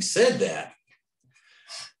 Now, having said that,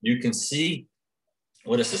 you can see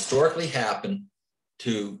what has historically happened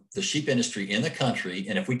to the sheep industry in the country.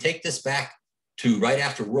 And if we take this back to right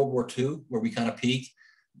after World War II, where we kind of peaked,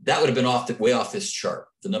 that would have been way off this chart,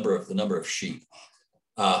 the number of sheep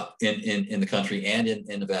in the country and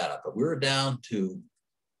in Nevada. But we were down to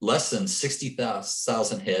less than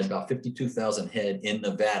 60,000 head, about 52,000 head in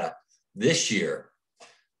Nevada this year.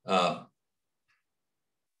 Let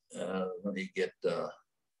me get,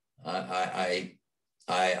 I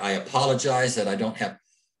apologize that I don't have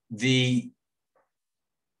the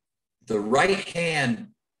right hand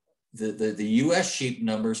the US sheep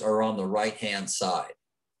numbers are on the right-hand side.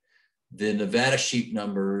 The Nevada sheep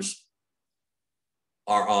numbers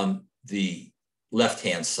are on the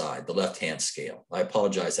left-hand side, the left-hand scale. I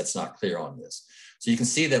apologize, that's not clear on this. So you can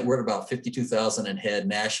see that we're at about 52,000 head.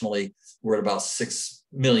 Nationally, we're at about 6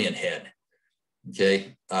 million head.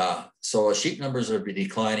 Okay, so sheep numbers are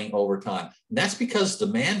declining over time. And that's because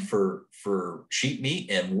demand for sheep meat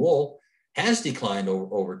and wool has declined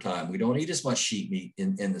over time. We don't eat as much sheep meat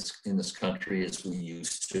in this country as we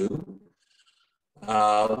used to.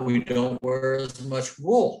 We don't wear as much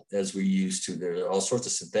wool as we used to. There are all sorts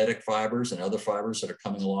of synthetic fibers and other fibers that are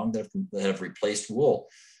coming along that have replaced wool.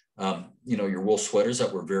 You know, your wool sweaters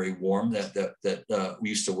that were very warm that we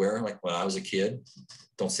used to wear, like when I was a kid.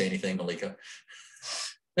 Don't say anything, Malieka.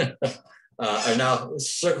 And now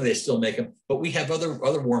certainly they still make them, but we have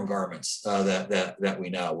other warm garments that we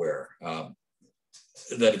now wear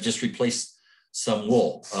that have just replaced some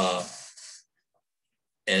wool,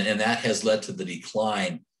 and that has led to the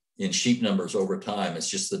decline in sheep numbers over time. It's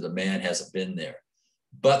just the demand hasn't been there,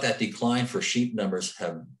 but that decline for sheep numbers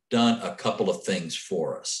have done a couple of things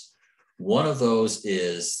for us. One of those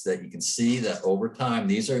is that you can see that over time,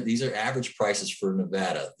 these are average prices for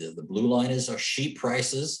Nevada. The blue line is our sheep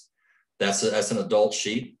prices. That's an adult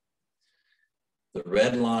sheep. The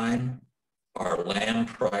red line are lamb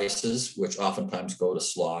prices, which oftentimes go to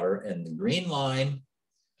slaughter. And the green line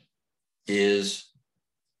is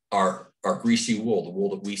our greasy wool, the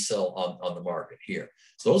wool that we sell on the market here.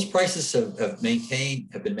 So those prices have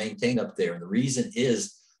been maintained up there. And the reason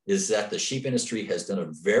is that the sheep industry has done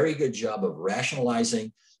a very good job of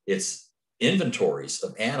rationalizing its inventories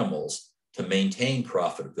of animals to maintain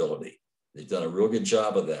profitability. They've done a real good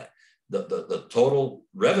job of that. The total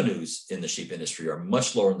revenues in the sheep industry are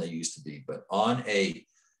much lower than they used to be, but on a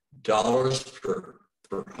dollars per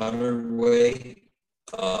hundredweight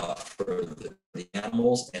for the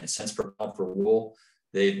animals and cents per pound for wool,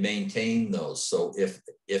 they've maintained those. So if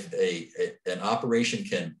an operation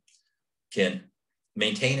can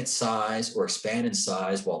maintain its size or expand in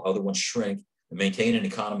size while other ones shrink and maintain an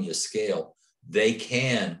economy of scale, they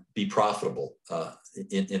can be profitable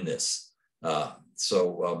in this.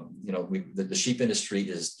 You know, the sheep industry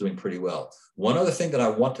is doing pretty well. One other thing that I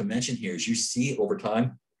want to mention here is you see over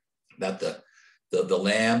time that the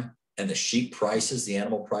lamb and the sheep prices, the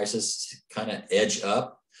animal prices kind of edge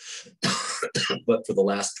up. But for the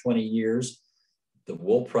last 20 years, the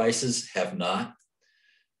wool prices have not.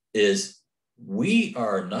 We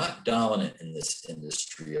are not dominant in this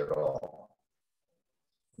industry at all.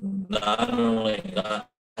 Not only not,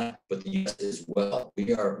 but the US as well.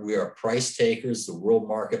 We are price takers. The world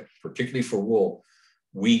market, particularly for wool,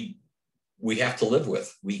 we have to live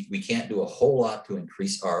with. We can't do a whole lot to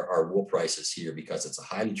increase our wool prices here because it's a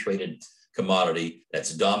highly traded commodity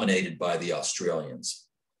that's dominated by the Australians.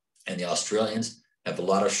 And the Australians have a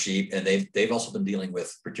lot of sheep, and they've also been dealing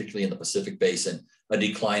with, particularly in the Pacific Basin, a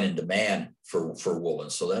decline in demand for wool.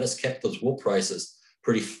 And so that has kept those wool prices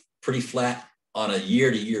pretty flat on a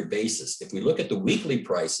year-to-year basis. If we look at the weekly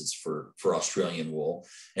prices for Australian wool,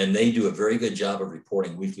 and they do a very good job of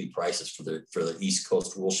reporting weekly prices for the East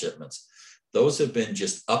Coast wool shipments, those have been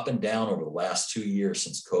just up and down over the last 2 years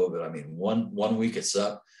since COVID. I mean, one week it's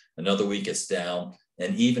up, another week it's down.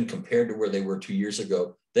 And even compared to where they were 2 years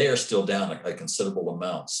ago, they are still down a considerable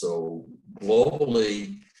amount. So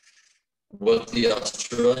globally, what the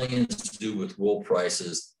Australians do with wool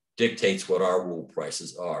prices dictates what our wool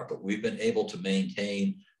prices are. But we've been able to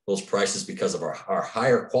maintain those prices because of our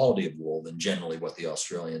higher quality of wool than generally what the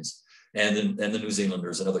Australians and the New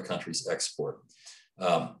Zealanders and other countries export.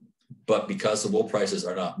 But because the wool prices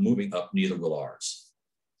are not moving up, neither will ours.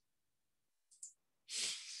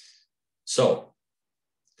 So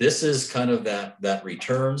this is kind of that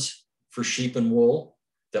returns for sheep and wool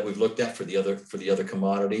that we've looked at for the other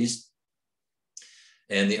commodities.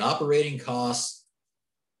 And the operating costs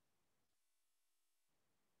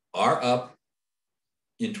are up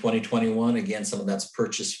in 2021. Again, some of that's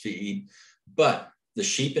purchase feed, but the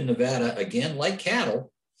sheep in Nevada, again, like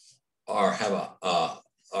cattle, have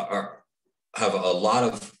a lot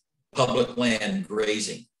of public land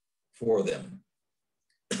grazing for them.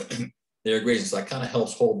 They're grazing, so that kind of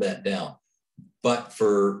helps hold that down. But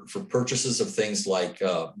for purchases of things like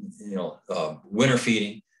winter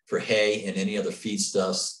feeding for hay and any other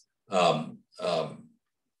feedstuffs,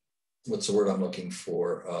 what's the word I'm looking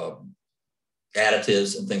for?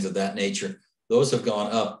 Additives and things of that nature. Those have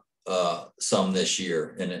gone up some this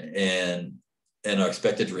year and are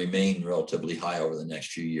expected to remain relatively high over the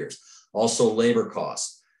next few years. Also, labor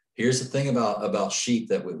costs. Here's the thing about sheep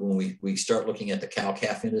that when we start looking at the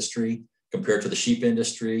cow-calf industry compared to the sheep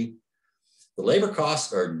industry, The labor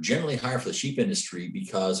costs are generally higher for the sheep industry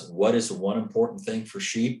because what is the one important thing for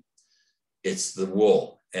sheep? It's the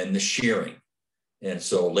wool and the shearing. And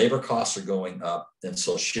so labor costs are going up, and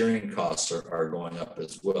so shearing costs are going up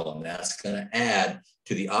as well. And that's going to add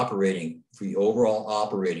to the overall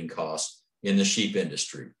operating costs in the sheep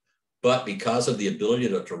industry. But because of the ability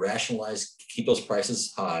to rationalize, keep those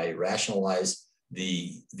prices high, rationalize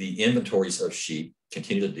the inventories of sheep,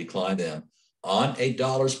 continue to decline them, on a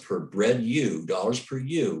dollars per ewe,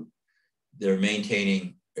 they're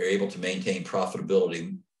able to maintain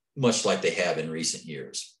profitability much like they have in recent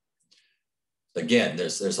years. Again,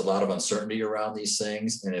 there's a lot of uncertainty around these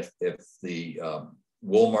things, and if the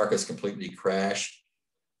wool markets completely crash,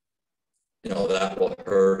 that will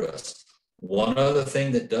hurt us. One other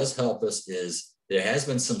thing that does help us is there has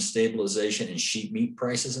been some stabilization in sheep meat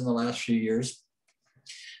prices in the last few years,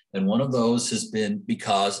 and one of those has been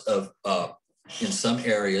because of in some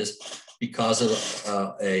areas because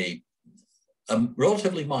of a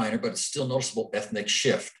relatively minor but still noticeable ethnic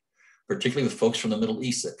shift, particularly with folks from the Middle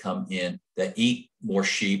East that come in that eat more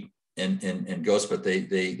sheep and goats, but they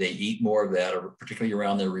eat more of that, or particularly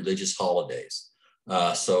around their religious holidays.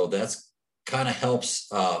 So that's kind of helps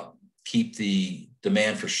keep the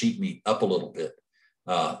demand for sheep meat up a little bit,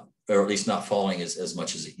 or at least not falling as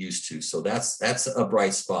much as it used to. So that's a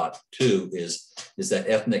bright spot too, is that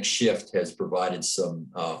ethnic shift has provided some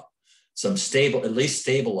stable, at least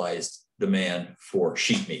stabilized demand for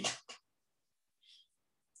sheep meat.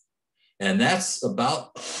 And that's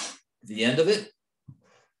about the end of it.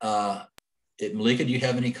 Malieka, do you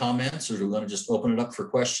have any comments, or do we want to just open it up for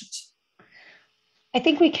questions? I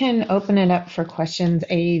think we can open it up for questions.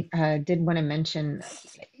 I did want to mention,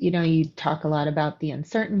 you talk a lot about the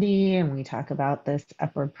uncertainty, and we talk about this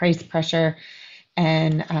upward price pressure.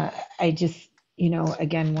 And I just,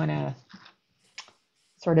 again, want to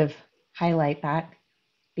sort of highlight that,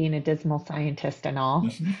 being a dismal scientist and all,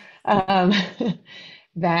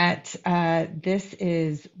 that this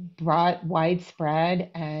is broad, widespread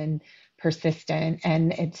and persistent,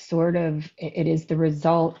 and it is the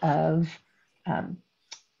result of,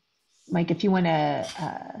 Mike, if you want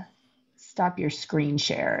to stop your screen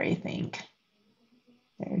share, I think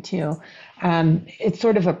there too. It's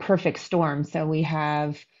sort of a perfect storm. So we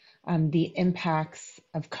have the impacts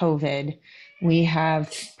of COVID, we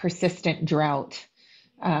have persistent drought,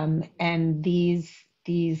 and these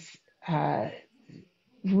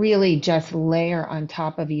really just layer on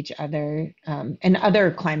top of each other, and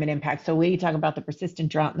other climate impacts. So we talk about the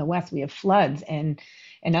persistent drought in the West, we have floods in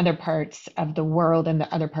other parts of the world and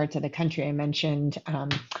the other parts of the country. I mentioned,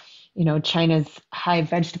 China's high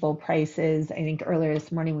vegetable prices. I think earlier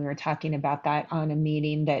this morning we were talking about that on a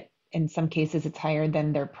meeting, that in some cases it's higher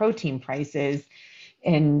than their protein prices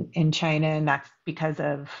in China, and that's because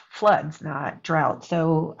of floods, not drought.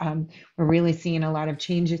 So we're really seeing a lot of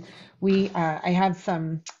changes. I have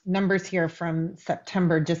some numbers here from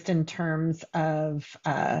September, just in terms of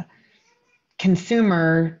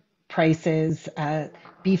consumer prices.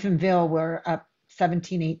 Beef and veal were up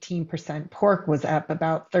 17-18%. Pork was up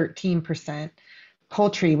about 13%.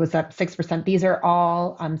 Poultry was up 6%. These are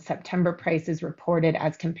all September prices reported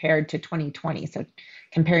as compared to 2020. So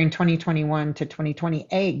comparing 2021 to 2020,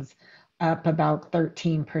 eggs up about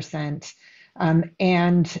 13%.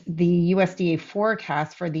 And the USDA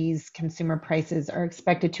forecast for these consumer prices are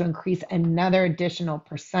expected to increase another additional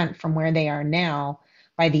percent from where they are now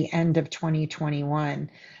by the end of 2021.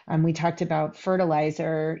 We talked about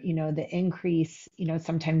fertilizer, the increase,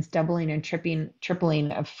 sometimes doubling and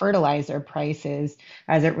tripling of fertilizer prices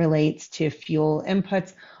as it relates to fuel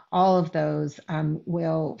inputs. All of those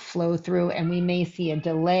will flow through, and we may see a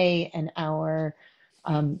delay in our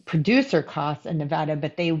producer costs in Nevada,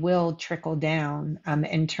 but they will trickle down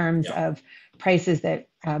in terms of prices that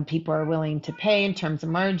people are willing to pay, in terms of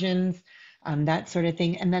margins, that sort of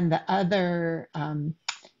thing. And then the other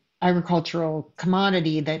agricultural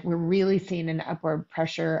commodity that we're really seeing an upward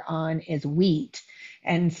pressure on is wheat.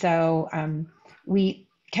 And so wheat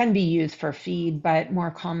can be used for feed, but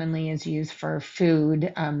more commonly is used for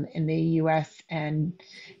food in the US and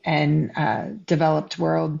developed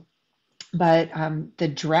world. But the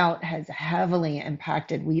drought has heavily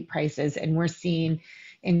impacted wheat prices, and we're seeing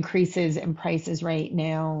increases in prices right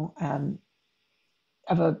now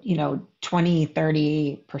of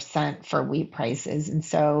 20-30% for wheat prices. And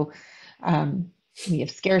so we have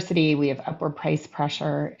scarcity, we have upward price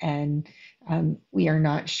pressure, and we are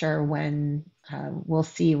not sure when we'll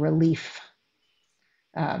see relief,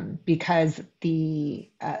 because the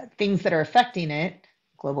things that are affecting it,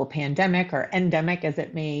 global pandemic or endemic as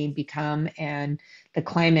it may become, and the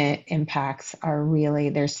climate impacts are really,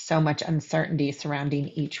 there's so much uncertainty surrounding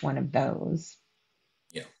each one of those.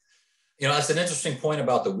 Yeah. You know, that's an interesting point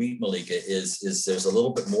about the wheat, Malieka, is there's a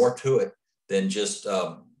little bit more to it than just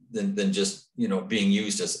than just, you know, being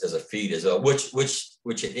used as a feed,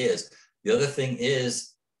 which it is. The other thing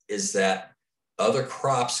is that other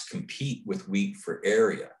crops compete with wheat for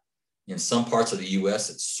area. In some parts of the U.S.,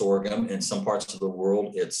 it's sorghum. In some parts of the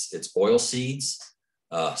world, it's oil seeds,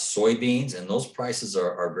 soybeans, and those prices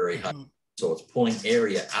are very high. So it's pulling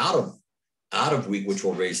area out of wheat, which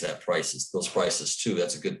will raise those prices too.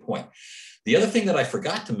 That's a good point. The other thing that I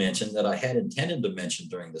forgot to mention that I had intended to mention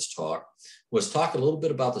during this talk was talk a little bit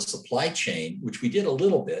about the supply chain, which we did a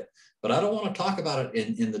little bit, but I don't want to talk about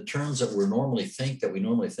it in the terms that we normally think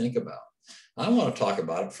about. I want to talk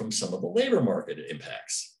about it from some of the labor market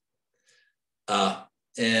impacts.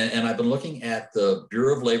 And I've been looking at the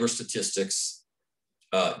Bureau of Labor Statistics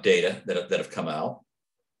data that have come out.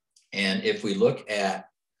 And if we look at,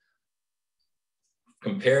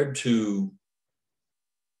 compared to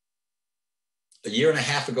a year and a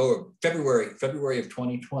half ago, February of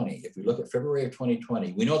 2020, if we look at February of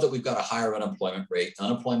 2020, we know that we've got a higher unemployment rate.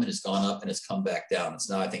 Unemployment has gone up and it's come back down. It's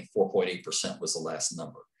now, I think, 4.8% was the last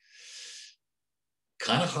number.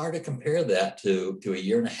 Kind of hard to compare that to a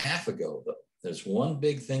year and a half ago, though. There's one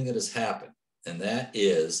big thing that has happened, and that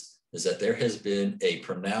is that there has been a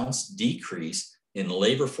pronounced decrease in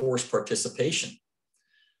labor force participation.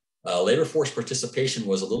 Labor force participation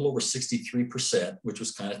was a little over 63%, which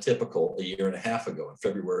was kind of typical a year and a half ago in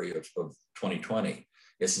February of 2020.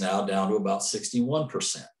 It's now down to about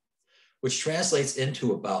 61%, which translates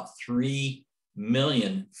into about 3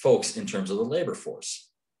 million folks in terms of the labor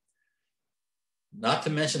force. Not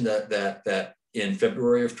to mention that in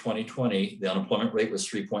February of 2020, the unemployment rate was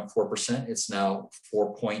 3.4%. It's now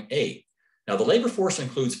 4.8%. Now, the labor force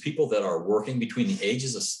includes people that are working between the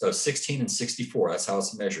ages of 16 and 64. That's how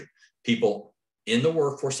it's measured. People in the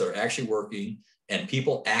workforce that are actually working and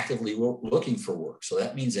people actively looking for work. So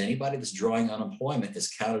that means anybody that's drawing unemployment is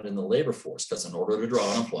counted in the labor force, because in order to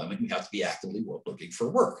draw unemployment, you have to be actively looking for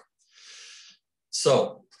work.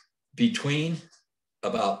 So between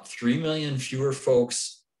about 3 million fewer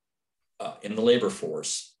folks in the labor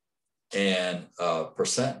force and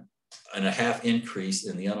 1.5% increase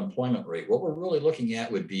in the unemployment rate, what we're really looking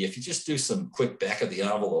at would be, if you just do some quick back of the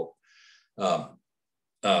envelope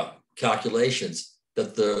calculations,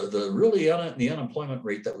 that the unemployment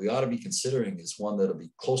rate that we ought to be considering is one that'll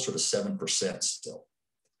be closer to 7% still.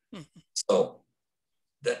 So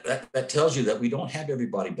that tells you that we don't have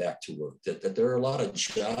everybody back to work, that there are a lot of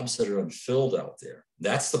jobs that are unfilled out there.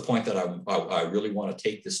 That's the point that I really want to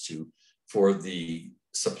take this to for the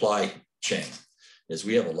supply chain, is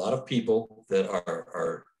we have a lot of people that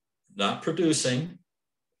are not producing,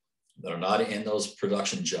 that are not in those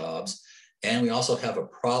production jobs. And we also have a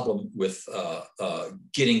problem with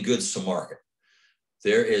getting goods to market.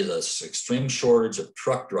 There is an extreme shortage of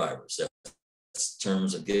truck drivers in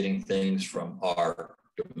terms of getting things from our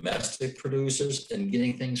domestic producers and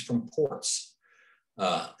getting things from ports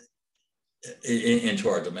into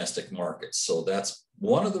our domestic markets. So that's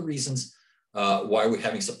one of the reasons why we're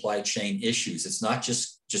having supply chain issues. It's not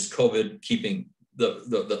just COVID keeping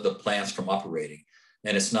the plants from operating,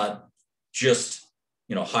 and it's not just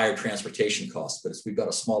higher transportation costs, but we've got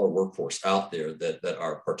a smaller workforce out there that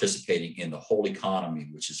are participating in the whole economy,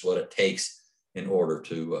 which is what it takes in order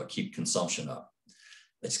to keep consumption up.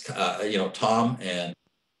 It's Tom and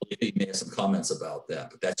you may have some comments about that,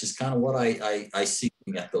 but that's just kind of what I see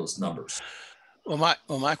looking at those numbers. Well,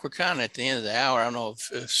 Mike, we're kind of at the end of the hour. I don't know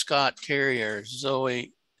if Scott, Carey, or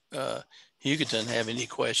Zoe Hugoton have any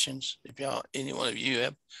questions. If any one of you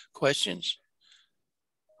have questions.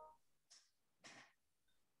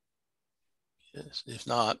 Yes, if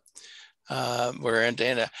not, we're at the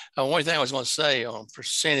end. One thing I was going to say on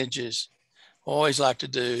percentages, what I always like to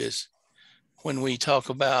do is when we talk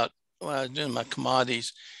about, when I was doing my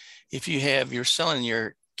commodities, if you're selling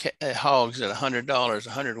your hogs at $100 a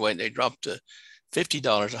hundredweight, they drop to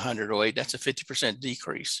 $50 a hundredweight, that's a 50%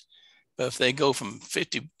 decrease. But if they go from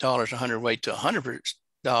 $50 a hundredweight to $100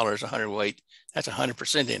 a hundredweight, that's a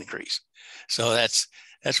 100% increase. So that's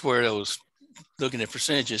where those looking at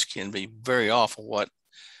percentages can be very off of what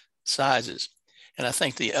sizes. And I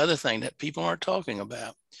think the other thing that people aren't talking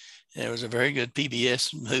about, and there was a very good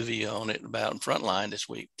PBS movie on it about Frontline this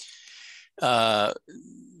week. The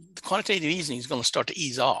quantitative easing is going to start to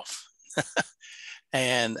ease off.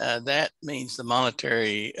 And that means the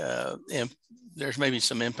monetary, there's maybe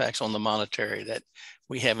some impacts on the monetary that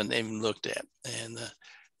we haven't even looked at. And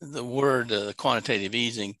the word quantitative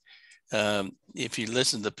easing, if you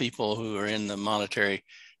listen to people who are in the monetary,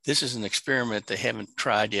 this is an experiment they haven't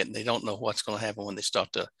tried yet, and they don't know what's going to happen when they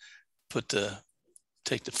start to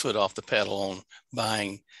take the foot off the pedal on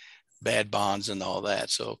buying bad bonds and all that.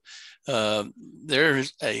 So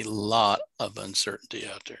there's a lot of uncertainty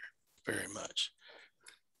out there, very much.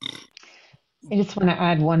 I just want to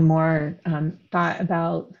add one more thought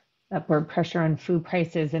about upward pressure on food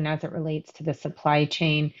prices and as it relates to the supply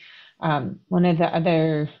chain. One of the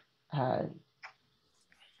other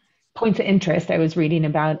points of interest I was reading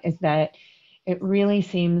about is that it really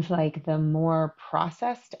seems like the more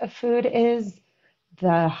processed a food is,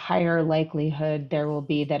 the higher likelihood there will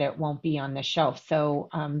be that it won't be on the shelf. So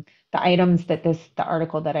the items that the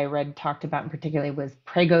article that I read talked about in particular was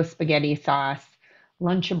Prego spaghetti sauce,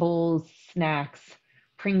 Lunchables, snacks,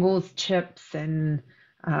 Pringles chips, and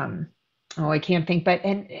I can't think. But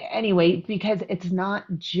and anyway, because it's not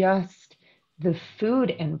just the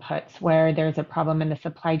food inputs where there's a problem in the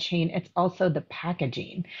supply chain, it's also the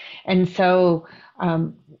packaging. And so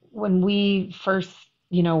when we first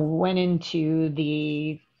went into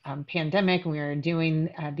the pandemic and we were doing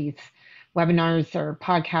these webinars or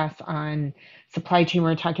podcasts on supply chain, we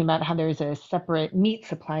were talking about how there's a separate meat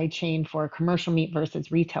supply chain for commercial meat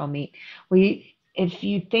versus retail meat. If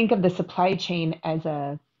you think of the supply chain as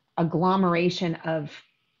a agglomeration of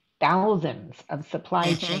thousands of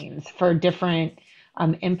supply chains for different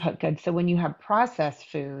input goods. So when you have processed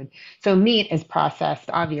food, so meat is processed,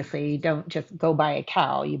 obviously, you don't just go buy a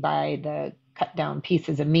cow, you buy the cut down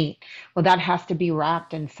pieces of meat. Well, that has to be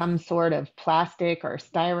wrapped in some sort of plastic or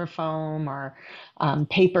styrofoam or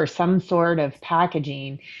paper, some sort of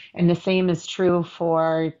packaging. And the same is true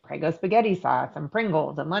for Prego spaghetti sauce and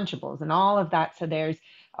Pringles and Lunchables and all of that. So there's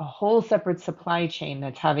a whole separate supply chain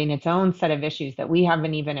that's having its own set of issues that we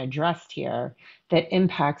haven't even addressed here that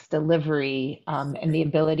impacts delivery and the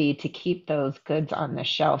ability to keep those goods on the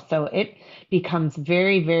shelf. So it becomes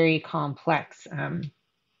very, very complex.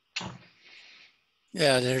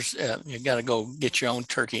 Yeah, there's you got to go get your own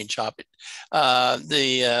turkey and chop it. But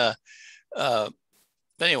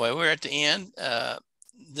anyway, we're at the end.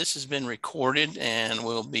 This has been recorded, and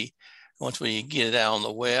we'll be, once we get it out on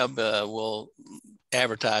the web, we'll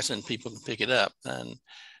advertise and people can pick it up. And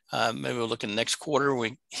maybe we'll look in the next quarter.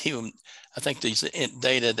 I think these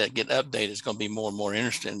data that get updated is going to be more and more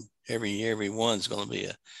interesting. Every year, every one's going to be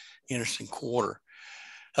an interesting quarter.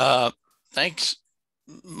 Thanks,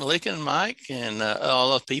 Malieka and Mike, and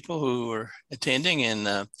all the people who are attending. And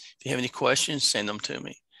if you have any questions, send them to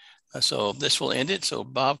me. So this will end it. So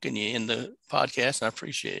Bob, can you end the podcast? I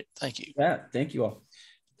appreciate it. Thank you. Yeah, thank you all.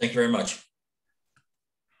 Thank you very much.